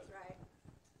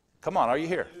 Come on, are you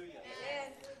here?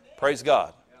 Praise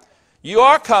God. You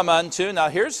are come unto, now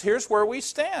here's where we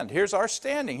stand. Here's our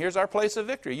standing. Here's our place of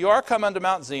victory. You are come unto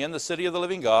Mount Zion, the city of the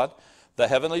living God, the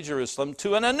heavenly Jerusalem,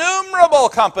 to an innumerable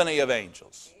company of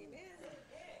angels.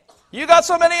 You got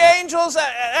so many angels,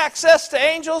 access to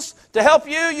angels to help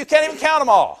you, you can't even count them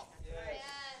all.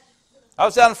 I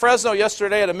was down in Fresno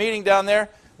yesterday at a meeting down there.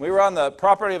 We were on the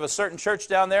property of a certain church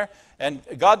down there, and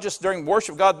God just during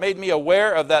worship, God made me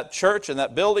aware of that church and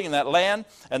that building and that land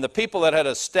and the people that had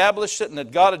established it and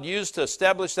that God had used to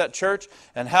establish that church,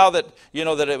 and how that,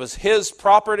 that it was His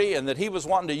property and that He was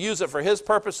wanting to use it for His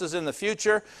purposes in the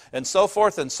future and so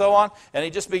forth and so on. And He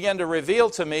just began to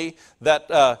reveal to me that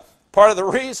part of the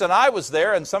reason I was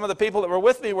there and some of the people that were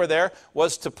with me were there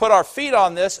was to put our feet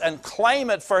on this and claim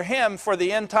it for Him for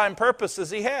the end time purposes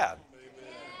He had.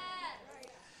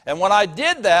 And when I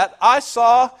did that, I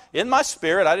saw in my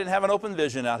spirit, I didn't have an open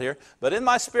vision out here, but in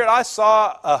my spirit I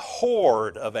saw a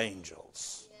horde of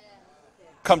angels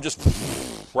come just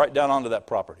right down onto that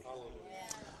property.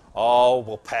 Oh,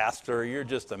 well, Pastor, you're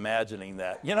just imagining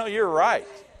that. You're right.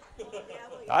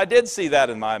 I did see that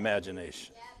in my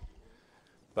imagination.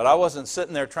 But I wasn't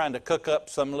sitting there trying to cook up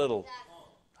some little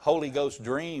Holy Ghost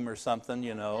dream or something,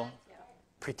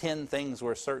 pretend things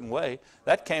were a certain way.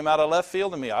 That came out of left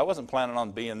field to me. I wasn't planning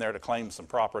on being there to claim some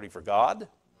property for God.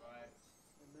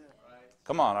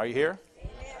 Come on, are you here?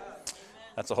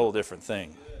 That's a whole different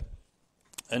thing.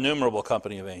 Innumerable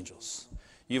company of angels.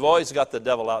 You've always got the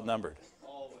devil outnumbered.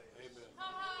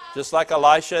 Just like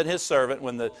Elisha and his servant,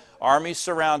 when the army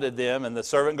surrounded them and the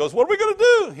servant goes, what are we going to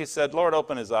do? He said, Lord,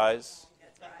 open his eyes.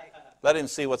 Let him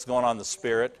see what's going on in the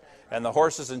spirit. And the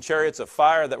horses and chariots of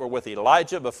fire that were with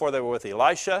Elijah before they were with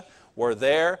Elisha were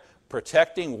there,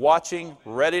 protecting, watching,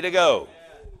 ready to go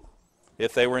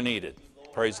if they were needed.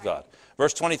 Praise God.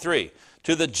 Verse 23,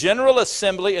 to the general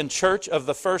assembly and church of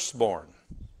the firstborn.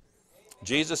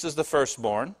 Jesus is the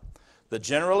firstborn. The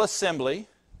general assembly,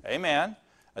 amen.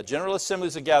 A general assembly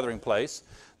is a gathering place.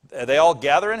 They all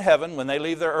gather in heaven. When they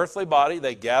leave their earthly body,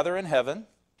 they gather in heaven.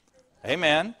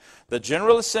 Amen. The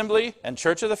general assembly and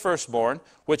church of the firstborn,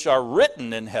 which are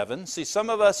written in heaven. See, some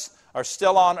of us are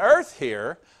still on earth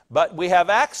here, but we have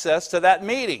access to that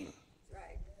meeting.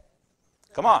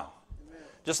 Come on.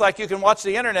 Just like you can watch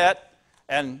the internet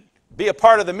and be a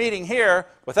part of the meeting here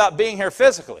without being here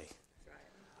physically.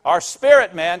 Our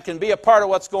spirit man can be a part of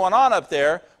what's going on up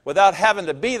there without having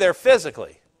to be there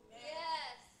physically.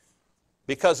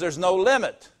 Because there's no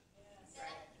limit.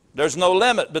 There's no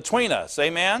limit between us.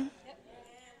 Amen?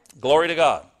 Glory to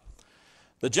God.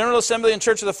 The general assembly and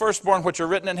church of the firstborn, which are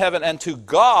written in heaven, and to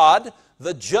God,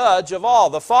 the judge of all,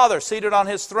 the Father seated on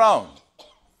His throne.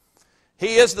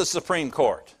 He is the Supreme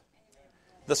Court.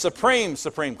 The Supreme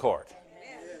Court.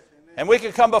 And we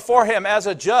can come before Him as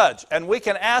a judge, and we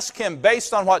can ask Him,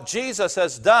 based on what Jesus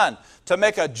has done, to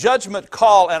make a judgment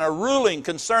call and a ruling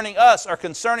concerning us or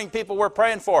concerning people we're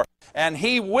praying for. And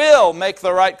He will make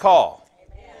the right call.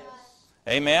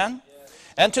 Amen?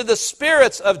 And to the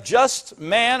spirits of just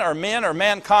man, or men, or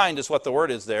mankind is what the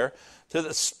word is there, to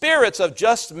the spirits of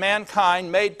just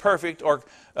mankind made perfect or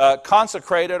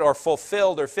consecrated or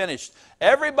fulfilled or finished.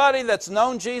 Everybody that's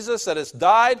known Jesus, that has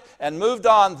died and moved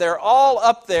on, they're all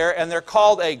up there, and they're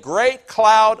called a great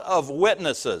cloud of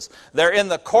witnesses. They're in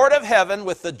the court of heaven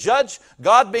with the judge,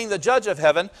 God being the judge of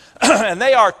heaven, and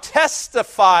they are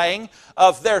testifying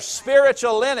of their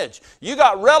spiritual lineage. You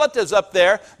got relatives up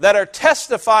there that are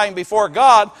testifying before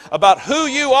God about who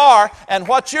you are and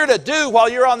what you're to do while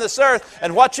you're on this earth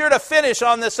and what you're to finish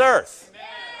on this earth.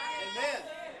 Amen.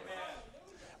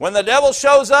 When the devil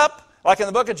shows up, like in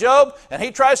the book of Job, and he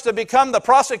tries to become the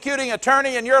prosecuting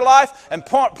attorney in your life and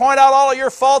point out all of your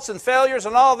faults and failures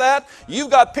and all that, you've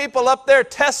got people up there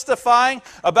testifying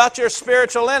about your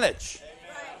spiritual lineage.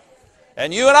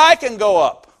 And you and I can go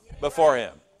up before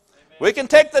him. We can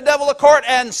take the devil to court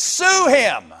and sue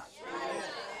him.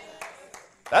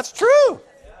 That's true.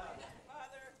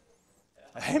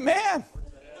 Amen.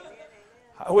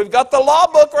 We've got the law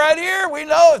book right here. We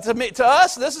know, to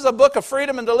us, this is a book of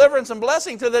freedom and deliverance and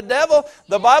blessing. To the devil,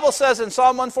 the Bible says in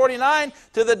Psalm 149,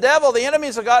 to the devil, the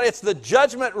enemies of God, it's the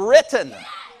judgment written.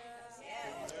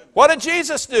 What did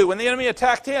Jesus do when the enemy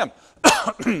attacked him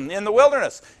in the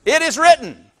wilderness? It is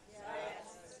written.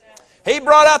 He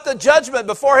brought out the judgment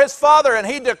before his Father, and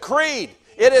he decreed,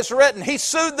 it is written. He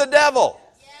sued the devil.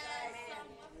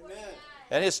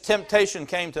 And his temptation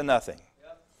came to nothing.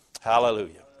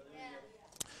 Hallelujah.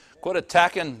 Quit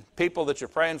attacking people that you're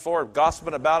praying for,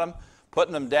 gossiping about them,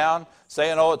 putting them down,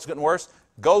 saying, oh, it's getting worse.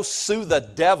 Go sue the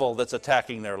devil that's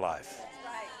attacking their life.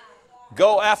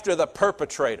 Go after the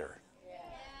perpetrator.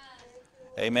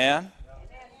 Amen.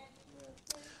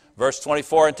 Verse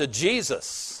 24, and to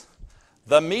Jesus,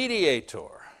 the mediator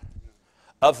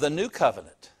of the new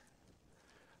covenant.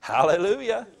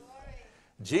 Hallelujah.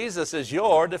 Jesus is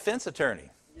your defense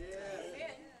attorney.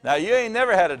 Now, you ain't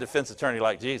never had a defense attorney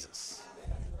like Jesus.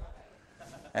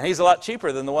 And he's a lot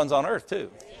cheaper than the ones on earth, too.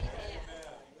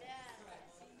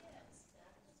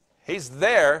 He's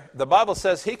there. The Bible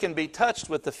says he can be touched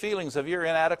with the feelings of your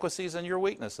inadequacies and your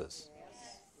weaknesses.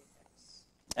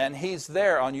 And he's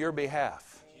there on your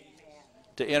behalf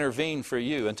to intervene for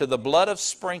you. And to the blood of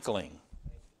sprinkling,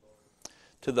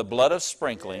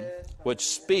 which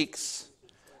speaks,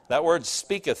 that word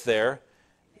speaketh there,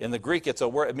 in the Greek it's a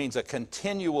word, it means a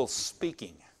continual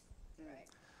speaking.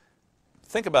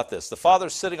 Think about this. The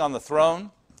Father's sitting on the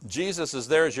throne. Jesus is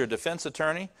there as your defense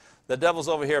attorney. The devil's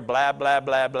over here, blab, blab,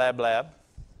 blab, blab, blab.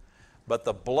 But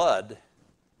the blood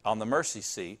on the mercy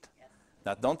seat,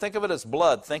 now don't think of it as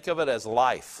blood, think of it as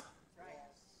life.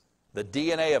 The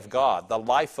DNA of God, the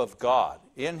life of God.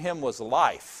 In him was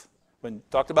life. When we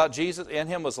talked about Jesus, in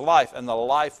him was life, and the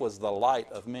life was the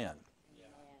light of men.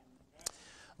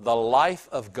 The life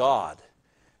of God,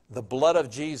 the blood of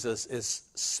Jesus is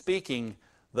speaking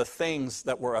the things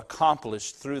that were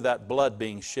accomplished through that blood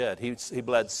being shed. He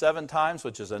bled 7 times,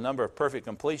 which is a number of perfect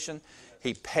completion.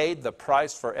 He paid the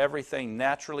price for everything,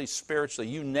 naturally, spiritually,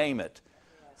 you name it.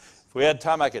 If we had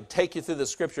time, I could take you through the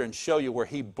Scripture and show you where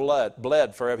he bled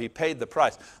forever. He paid the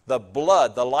price. The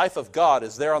blood, the life of God,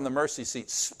 is there on the mercy seat,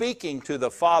 speaking to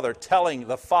the Father, telling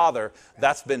the Father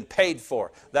that's been paid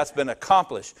for, that's been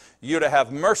accomplished. You're to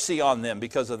have mercy on them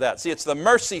because of that. See, it's the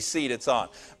mercy seat it's on.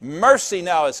 Mercy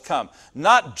now has come.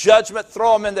 Not judgment,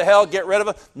 throw them into hell, get rid of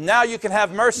them. Now you can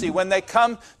have mercy. When they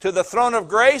come to the throne of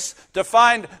grace to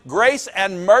find grace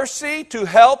and mercy to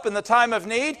help in the time of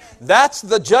need, that's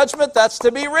the judgment that's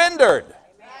to be rendered.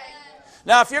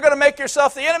 Now, if you're going to make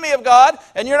yourself the enemy of God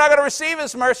and you're not going to receive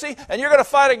his mercy and you're going to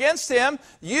fight against him,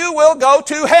 you will go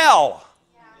to hell.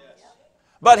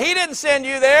 But he didn't send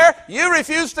you there. You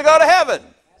refuse to go to heaven.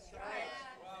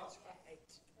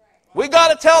 We got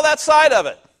to tell that side of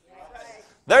it.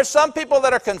 There's some people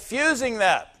that are confusing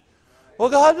that. Well,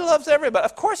 God loves everybody.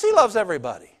 Of course he loves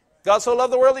everybody. God so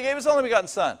loved the world he gave his only begotten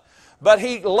Son. But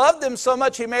he loved them so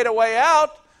much he made a way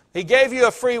out. He gave you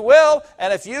a free will,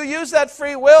 and if you use that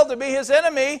free will to be his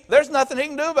enemy, there's nothing he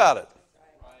can do about it.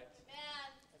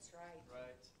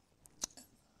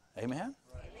 Amen?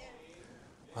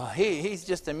 Well, he's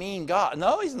just a mean God.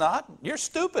 No, he's not. You're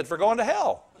stupid for going to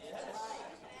hell.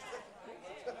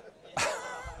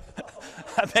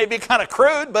 That may be kind of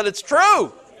crude, but it's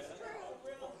true.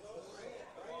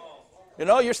 You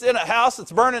know, you're in a house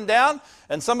that's burning down,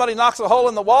 and somebody knocks a hole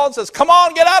in the wall and says, come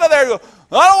on, get out of there. You go,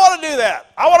 I don't want to do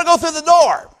that. I want to go through the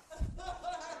door.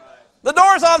 The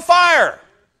door's on fire.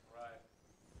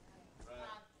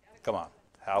 Come on.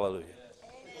 Hallelujah.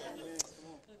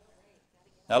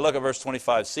 Now look at verse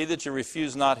 25. See that you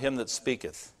refuse not him that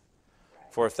speaketh.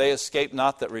 For if they escape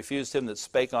not that refused him that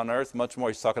spake on earth, much more,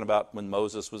 he's talking about when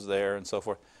Moses was there and so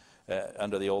forth,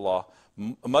 under the old law,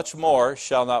 much more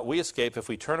shall not we escape if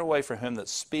we turn away from him that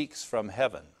speaks from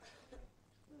heaven.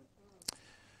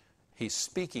 He's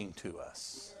speaking to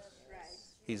us.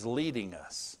 He's leading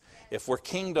us. If we're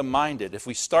kingdom-minded, if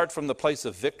we start from the place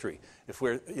of victory, if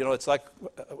we're, it's like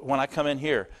when I come in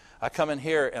here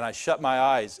and I shut my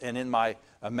eyes, and in my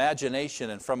imagination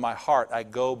and from my heart I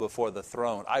go before the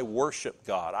throne. I worship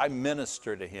God. I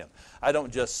minister to him. I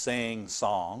don't just sing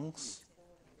songs.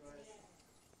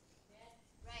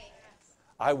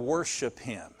 I worship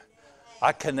him.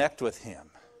 I connect with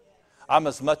him. I'm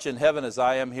as much in heaven as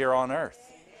I am here on earth.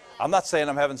 I'm not saying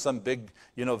I'm having some big,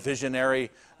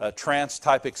 visionary trance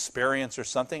type experience or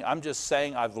something. I'm just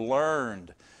saying I've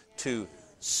learned to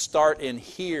start in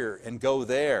here and go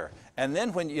there. And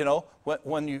then when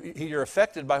you're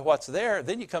affected by what's there,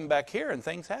 then you come back here and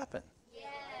things happen. Yes.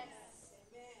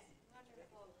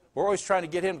 We're always trying to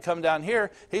get him to come down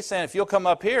here. He's saying, if you'll come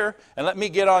up here and let me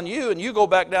get on you and you go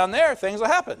back down there, things will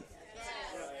happen.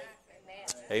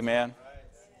 Yes. Amen.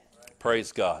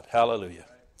 Praise God. Hallelujah.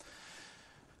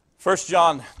 1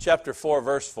 John chapter 4,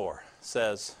 verse 4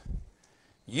 says,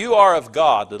 you are of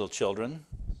God, little children,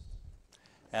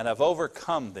 and have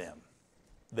overcome them.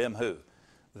 Them who?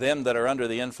 Them that are under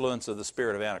the influence of the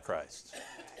spirit of Antichrist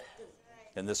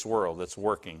in this world that's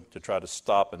working to try to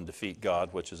stop and defeat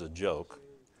God, which is a joke.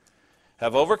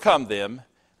 Have overcome them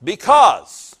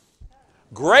because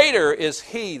greater is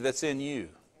he that's in you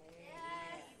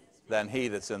than he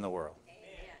that's in the world.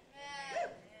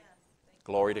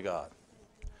 Glory to God.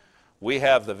 We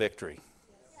have the victory.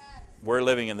 We're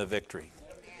living in the victory.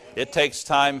 It takes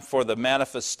time for the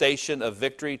manifestation of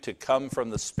victory to come from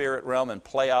the spirit realm and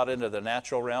play out into the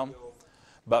natural realm.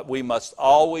 But we must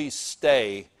always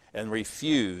stay and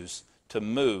refuse to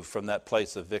move from that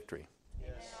place of victory.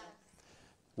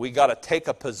 We got to take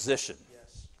a position.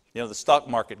 The stock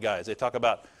market guys, they talk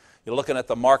about you're looking at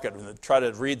the market and try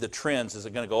to read the trends. Is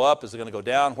it going to go up? Is it going to go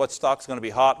down? What stock's going to be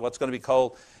hot? What's going to be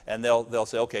cold? And they'll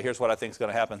say, okay, here's what I think is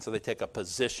going to happen. So they take a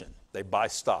position. They buy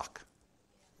stock.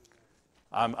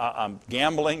 I'm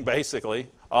gambling, basically,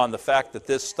 on the fact that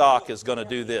this stock is going to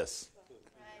do this.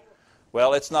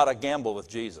 Well, it's not a gamble with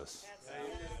Jesus.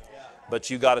 But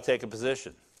you got to take a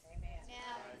position.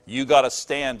 You got to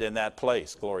stand in that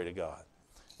place, glory to God,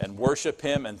 and worship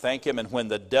him and thank him. And when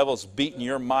the devil's beating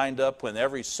your mind up, when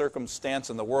every circumstance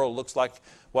in the world looks like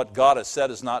what God has said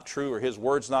is not true, or his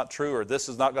word's not true, or this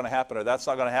is not going to happen, or that's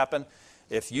not going to happen,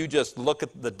 if you just look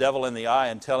at the devil in the eye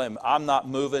and tell him, I'm not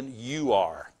moving, you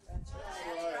are.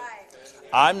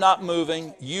 I'm not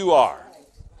moving, you are.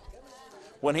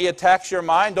 When he attacks your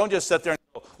mind, don't just sit there and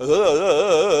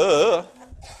go,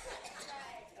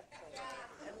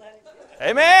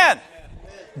 Amen.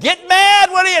 Get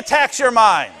mad when he attacks your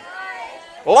mind.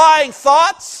 Lying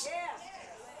thoughts.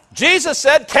 Jesus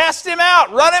said, cast him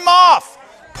out, run him off,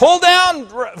 pull down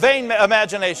vain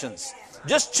imaginations. I'm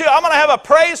going to have a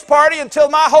praise party until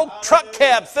my whole truck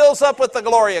cab fills up with the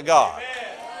glory of God.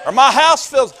 Or my house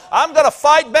fills. I'm going to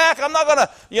fight back. I'm not going to,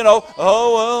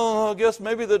 I guess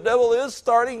maybe the devil is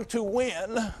starting to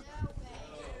win.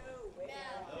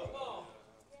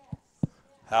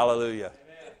 Hallelujah.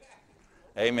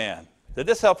 Amen. Did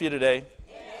this help you today?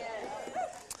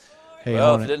 Hey,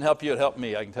 well, if it didn't help you, it helped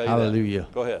me. I can tell you hallelujah.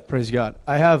 That. Go ahead. Praise God.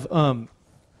 I have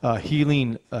a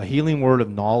healing word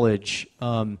of knowledge.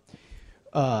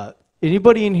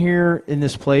 Anybody in here in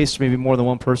this place, maybe more than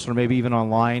one person, or maybe even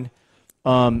online,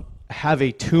 have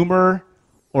a tumor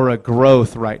or a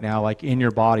growth right now, like in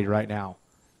your body right now?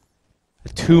 A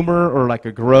tumor or like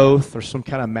a growth or some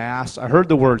kind of mass. I heard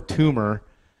the word tumor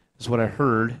is what I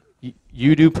heard.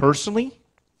 You do personally?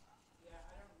 Yeah,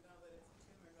 I don't know that it's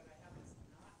a tumor, but I have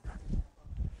it's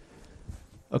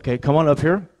not. Okay, come on up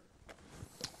here.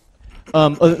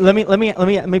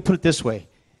 Let me put it this way.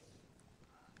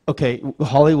 Okay,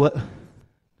 Holly, what?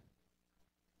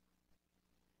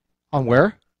 On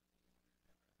where?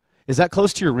 Is that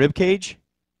close to your rib cage?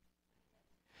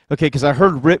 Okay, because I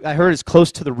heard it's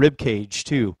close to the rib cage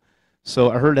too.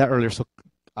 So I heard that earlier. So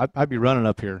I'd be running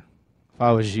up here if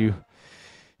I was you.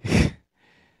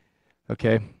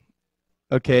 Okay.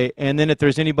 And then if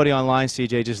there's anybody online,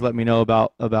 CJ, just let me know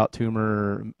about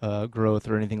tumor growth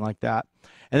or anything like that.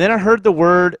 And then I heard the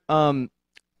word.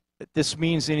 If this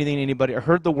means anything to anybody. I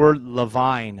heard the word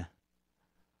Levine.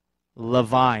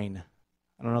 Levine.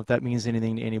 I don't know if that means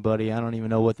anything to anybody. I don't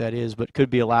even know what that is, but it could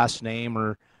be a last name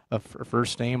or a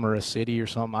first name or a city or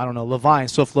something. I don't know. Levine.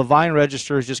 So if Levine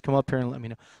registers, just come up here and let me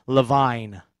know.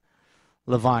 Levine.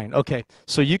 Levine. Okay.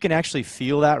 So you can actually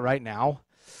feel that right now.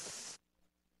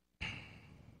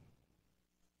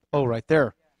 Oh, right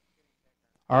there.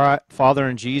 All right. Father,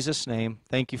 in Jesus' name,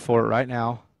 thank you for it right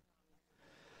now.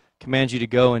 Command you to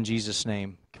go in Jesus'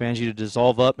 name. Command you to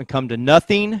dissolve up and come to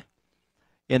nothing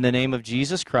in the name of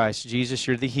Jesus Christ. Jesus,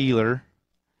 you're the healer.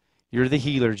 You're the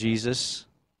healer, Jesus.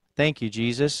 Thank you,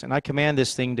 Jesus. And I command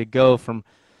this thing to go from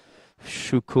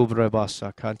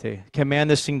command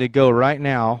this thing to go right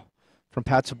now from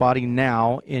Pat's body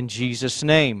now in Jesus'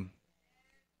 name.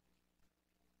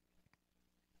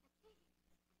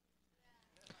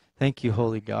 Thank you,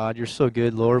 Holy God. You're so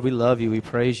good, Lord. We love you. We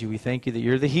praise you. We thank you that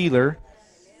you're the healer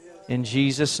in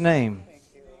Jesus' name.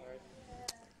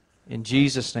 In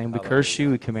Jesus' name, we curse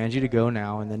you. We command you to go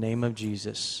now in the name of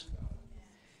Jesus.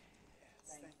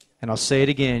 And I'll say it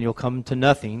again. You'll come to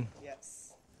nothing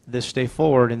this day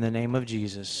forward in the name of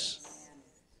Jesus.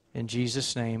 In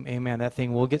Jesus' name, amen. That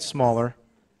thing will get smaller.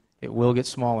 It will get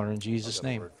smaller in Jesus'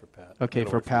 name. Okay,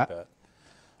 for Pat.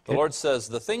 The Lord says,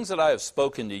 the things that I have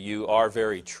spoken to you are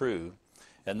very true,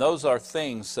 and those are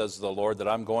things, says the Lord, that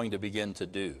I'm going to begin to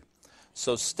do.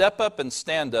 So step up and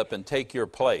stand up and take your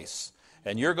place,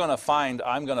 and you're going to find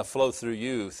I'm going to flow through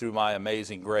you through my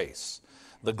amazing grace.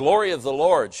 The glory of the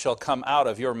Lord shall come out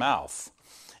of your mouth.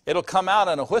 It'll come out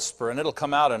in a whisper, and it'll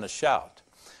come out in a shout.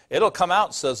 It'll come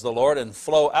out, says the Lord, and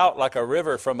flow out like a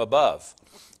river from above,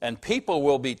 and people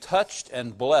will be touched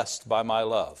and blessed by my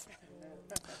love.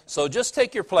 So just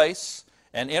take your place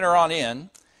and enter on in,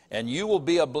 and you will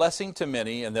be a blessing to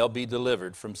many, and they'll be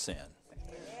delivered from sin.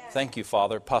 Thank you,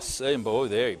 Father. That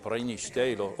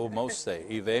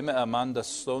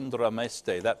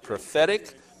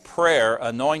prophetic prayer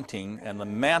anointing and the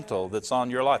mantle that's on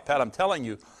your life. Pat, I'm telling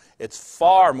you, it's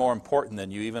far more important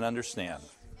than you even understand.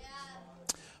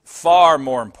 Far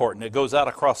more important. It goes out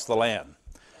across the land.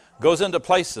 Goes into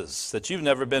places that you've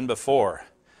never been before.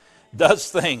 Does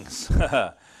things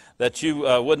that you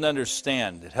wouldn't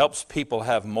understand. It helps people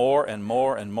have more and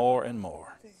more and more and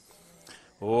more.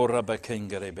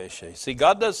 See,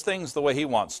 God does things the way He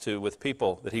wants to with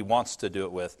people that He wants to do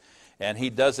it with. And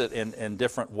He does it in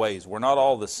different ways. We're not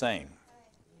all the same.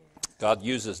 God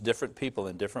uses different people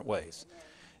in different ways.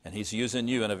 And He's using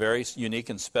you in a very unique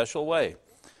and special way.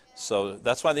 So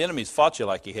that's why the enemy's fought you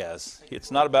like he has. It's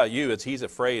not about you. It's he's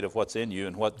afraid of what's in you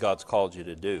and what God's called you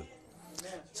to do.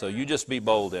 So you just be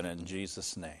bold in it in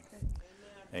Jesus' name.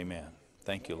 Amen.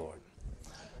 Thank you, Lord.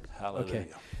 Hallelujah. Okay.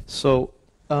 So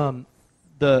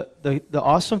the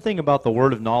awesome thing about the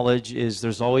word of knowledge is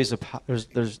there's always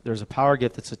there's a power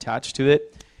gift that's attached to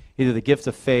it, either the gift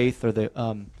of faith or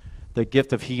the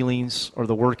gift of healings or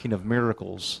the working of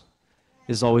miracles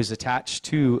is always attached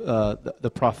to the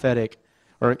prophetic,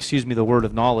 or excuse me, the word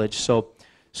of knowledge. So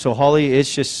Holly,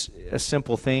 it's just a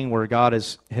simple thing where God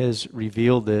has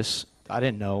revealed this. I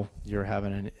didn't know you're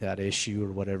having that issue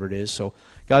or whatever it is. So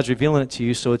God's revealing it to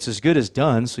you. So it's as good as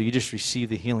done. So you just receive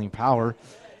the healing power.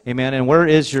 Amen. And where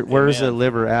is the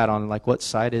liver at? On like what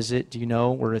side is it? Do you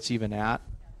know where it's even at?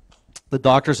 The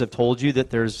doctors have told you that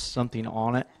there's something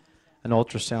on it, an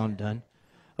ultrasound done.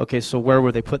 Okay, so where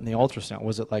were they putting the ultrasound?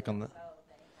 Was it like on the?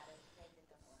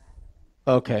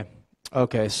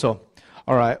 Okay, so,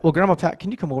 all right. Well, Grandma Pat,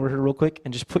 can you come over here real quick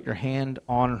and just put your hand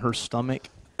on her stomach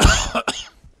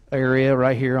area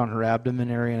right here, on her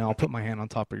abdomen area, and I'll put my hand on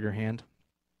top of your hand.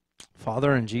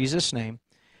 Father, in Jesus' name,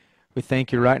 we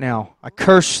thank you right now. I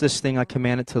curse this thing. I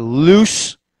command it to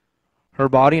loose her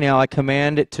body now. I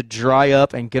command it to dry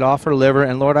up and get off her liver.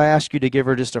 And Lord, I ask you to give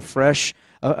her just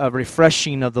a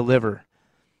refreshing of the liver.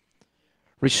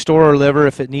 Restore her liver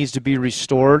if it needs to be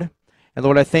restored. And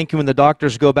Lord, I thank you when the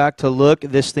doctors go back to look,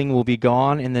 this thing will be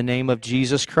gone in the name of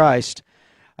Jesus Christ.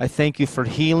 I thank you for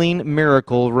healing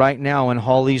miracle right now in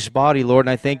Holly's body, Lord. And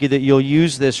I thank you that you'll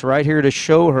use this right here to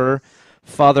show her,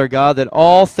 Father God, that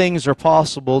all things are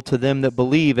possible to them that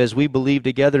believe. As we believe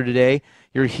together today,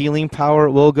 your healing power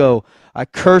will go. I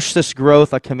curse this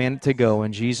growth. I command it to go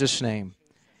in Jesus' name.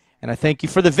 And I thank you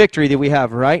for the victory that we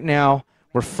have right now.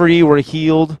 We're free. We're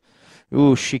healed.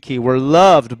 Ooh, Shiki. We're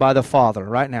loved by the Father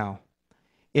right now.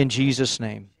 In Jesus'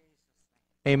 name.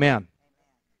 Amen.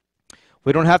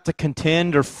 We don't have to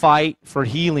contend or fight for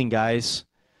healing, guys.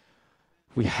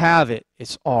 We have it.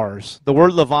 It's ours. The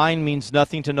word Levine means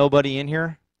nothing to nobody in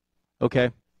here.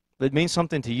 Okay. It means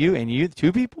something to you and you,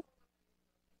 two people?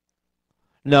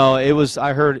 No, it was,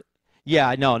 I heard,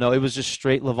 yeah, no, it was just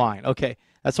straight Levine. Okay.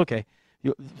 That's okay.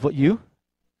 You?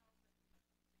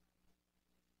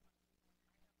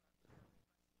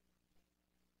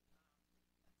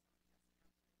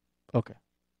 Okay.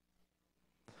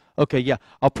 Okay, yeah.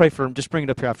 I'll pray for him. Just bring it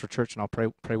up here after church, and I'll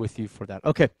pray with you for that.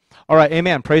 Okay. All right.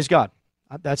 Amen. Praise God.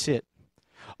 That's it.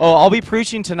 Oh, I'll be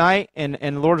preaching tonight, and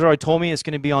the Lord already told me it's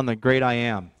going to be on the great I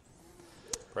am.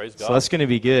 Praise God. So that's going to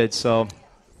be good. So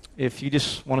if you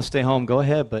just want to stay home, go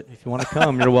ahead. But if you want to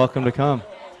come, you're welcome to come.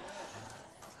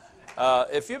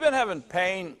 If you've been having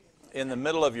pain in the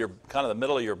middle of your, kind of the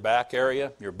middle of your back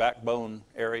area, your backbone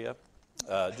area,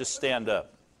 just stand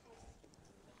up.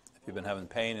 If you've been having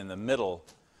pain in the middle,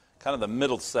 kind of the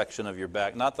middle section of your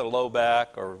back, not the low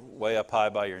back or way up high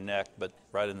by your neck, but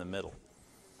right in the middle.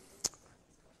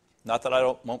 Not that I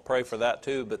won't pray for that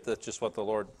too, but that's just what the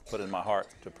Lord put in my heart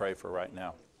to pray for right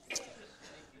now.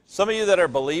 Some of you that are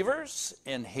believers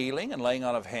in healing and laying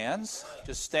on of hands,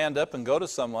 just stand up and go to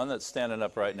someone that's standing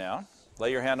up right now.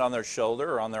 Lay your hand on their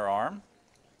shoulder or on their arm.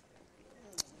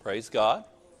 Praise God.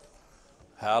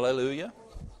 Hallelujah.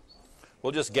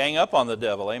 We'll just gang up on the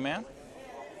devil, amen?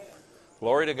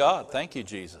 Glory to God. Thank you,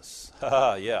 Jesus.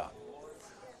 Yeah.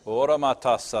 Ora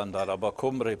matasanda la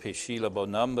bacumbre piscila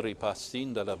bonambri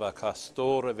pastinda la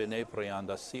bacastore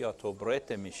veneprianda sia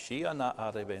tobrete mishiana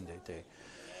arebendete.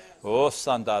 Oh,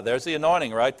 sanda. There's the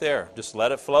anointing right there. Just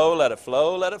let it flow, let it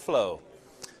flow, let it flow.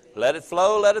 Let it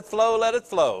flow, let it flow, let it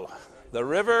flow. The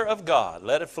river of God,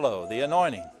 let it flow. The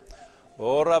anointing.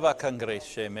 Ora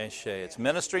bacangreshe meshe. It's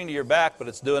ministering to your back, but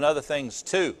it's doing other things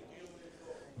too.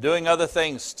 Doing other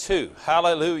things too.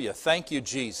 Hallelujah. Thank you,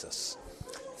 Jesus.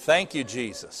 Thank you,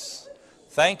 Jesus.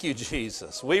 Thank you,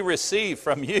 Jesus. We receive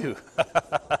from you.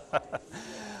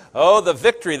 Oh, the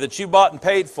victory that you bought and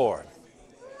paid for.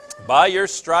 By your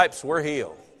stripes we're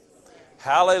healed.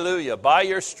 Hallelujah. By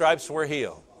your stripes we're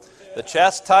healed. The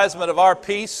chastisement of our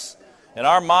peace and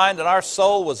our mind and our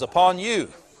soul was upon you.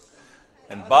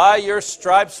 And by your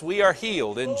stripes we are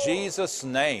healed in Jesus'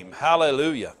 name.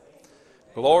 Hallelujah.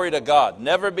 Glory to God.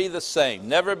 Never be the same.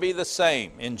 Never be the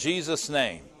same in Jesus'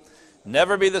 name.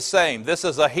 Never be the same. This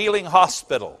is a healing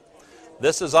hospital.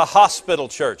 This is a hospital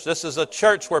church. This is a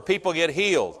church where people get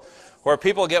healed, where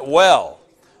people get well,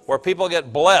 where people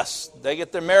get blessed. They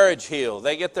get their marriage healed.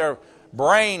 They get their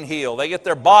brain healed. They get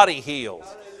their body healed.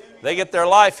 They get their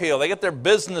life healed. They get their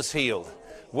business healed.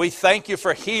 We thank you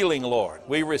for healing, Lord.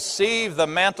 We receive the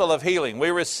mantle of healing. We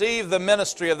receive the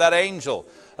ministry of that angel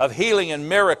of healing and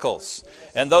miracles.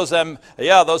 And those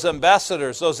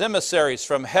ambassadors, those emissaries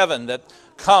from heaven that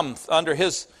come under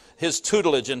His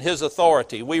tutelage and His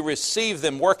authority. We receive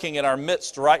them working in our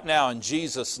midst right now in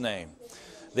Jesus' name.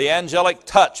 The angelic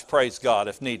touch, praise God,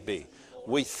 if need be.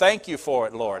 We thank you for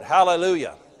it, Lord.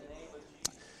 Hallelujah.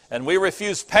 And we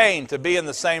refuse pain to be in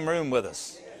the same room with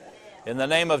us. In the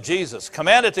name of Jesus.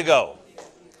 Command it to go.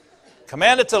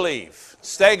 Command it to leave.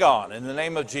 Stay gone in the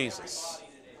name of Jesus.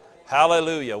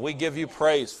 Hallelujah. We give you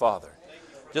praise, Father.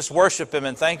 Just worship Him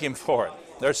and thank Him for it.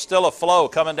 There's still a flow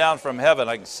coming down from heaven.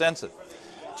 I can sense it.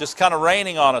 Just kind of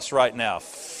raining on us right now.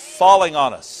 Falling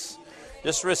on us.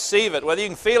 Just receive it. Whether you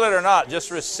can feel it or not, just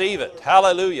receive it.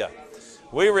 Hallelujah.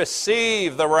 We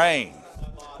receive the rain.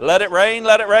 Let it rain,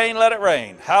 let it rain, let it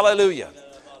rain. Hallelujah.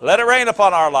 Let it rain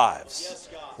upon our lives.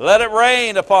 Let it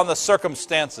rain upon the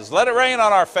circumstances. Let it rain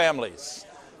on our families.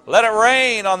 Let it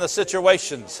rain on the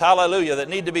situations, hallelujah, that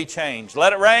need to be changed.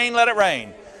 Let it rain, let it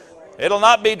rain. It'll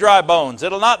not be dry bones.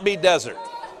 It'll not be desert.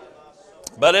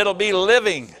 But it'll be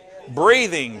living,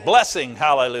 breathing, blessing,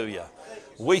 hallelujah.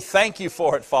 We thank you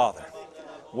for it, Father.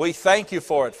 We thank you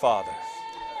for it, Father.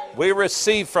 We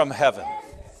receive from heaven.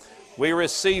 We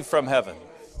receive from heaven.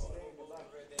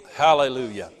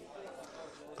 Hallelujah.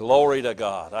 Glory to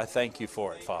God. I thank you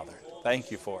for it, Father.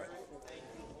 Thank you for it.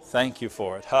 Thank you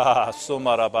for it. Ha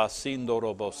sumarabasindo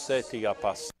roboseti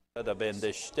apasada da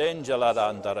bendestenjala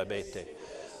da andarabete.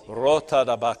 Rota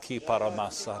da baki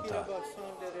paramasanta.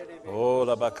 Oh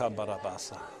la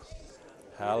bakambarabasa.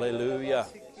 Hallelujah.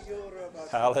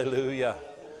 Hallelujah.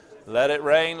 Let it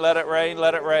rain, let it rain,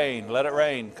 let it rain, let it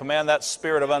rain. Command that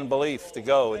spirit of unbelief to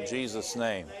go in Jesus'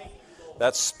 name.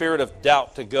 That spirit of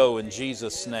doubt to go in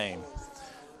Jesus' name.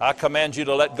 I command you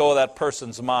to let go of that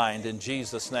person's mind in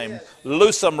Jesus' name.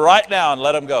 Loose them right now and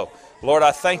let them go. Lord,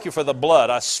 I thank you for the blood.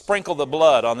 I sprinkle the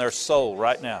blood on their soul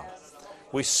right now.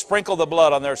 We sprinkle the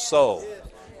blood on their soul.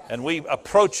 And we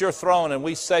approach your throne and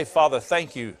we say, Father,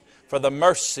 thank you for the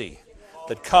mercy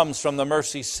that comes from the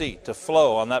mercy seat to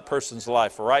flow on that person's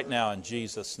life right now in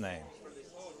Jesus' name.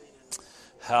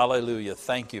 Hallelujah.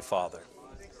 Thank you, Father.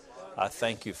 I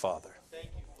thank you, Father.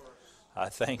 I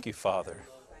thank you, Father.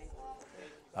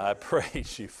 I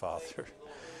praise you, Father.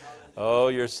 Oh,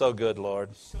 you're so good,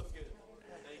 Lord.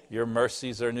 Your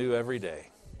mercies are new every day.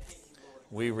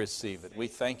 We receive it. We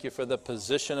thank you for the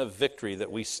position of victory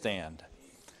that we stand.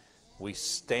 We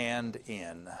stand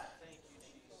in.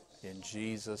 In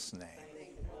Jesus' name.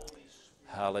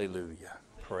 Hallelujah.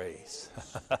 Praise.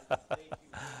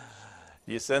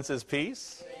 Do you sense his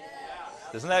peace?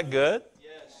 Isn't that good?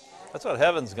 That's what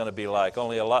heaven's going to be like,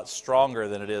 only a lot stronger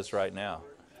than it is right now.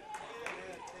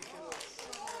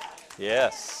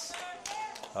 Yes.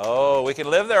 Oh, we can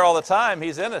live there all the time.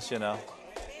 He's in us, you know.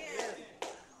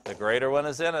 The greater one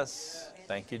is in us.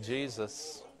 Thank you,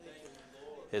 Jesus.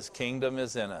 His kingdom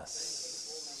is in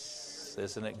us.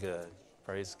 Isn't it good?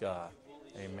 Praise God.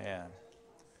 Amen.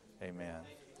 Amen.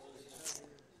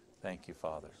 Thank you,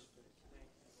 Father.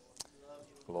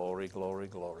 Glory, glory,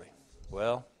 glory.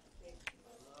 Well,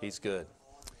 he's good.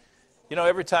 You know,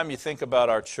 every time you think about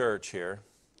our church here,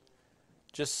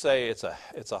 just say it's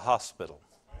a hospital.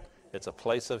 It's a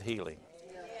place of healing.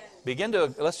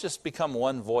 Let's just become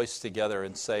one voice together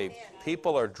and say,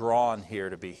 people are drawn here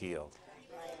to be healed.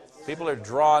 People are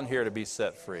drawn here to be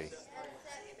set free.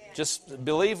 Just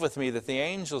believe with me that the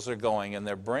angels are going and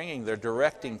they're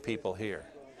directing people here.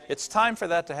 It's time for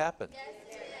that to happen.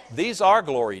 These are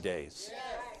glory days.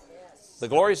 The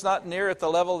glory's not near at the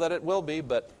level that it will be,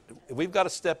 but we've got to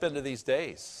step into these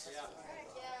days.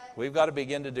 We've got to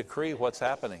begin to decree what's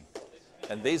happening.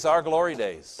 And these are glory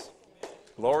days.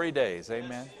 Glory days.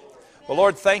 Amen. Well,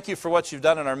 Lord, thank you for what you've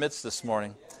done in our midst this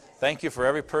morning. Thank you for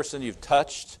every person you've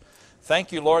touched.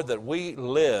 Thank you, Lord, that we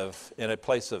live in a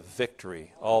place of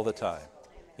victory all the time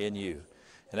in you.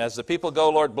 And as the people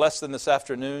go, Lord, bless them this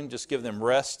afternoon. Just give them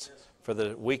rest for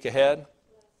the week ahead.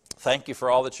 Thank you for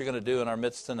all that you're going to do in our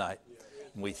midst tonight.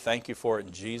 And we thank you for it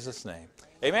in Jesus' name.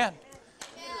 Amen.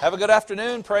 Have a good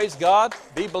afternoon. Praise God.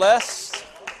 Be blessed.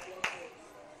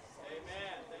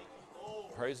 Amen.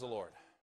 Praise the Lord.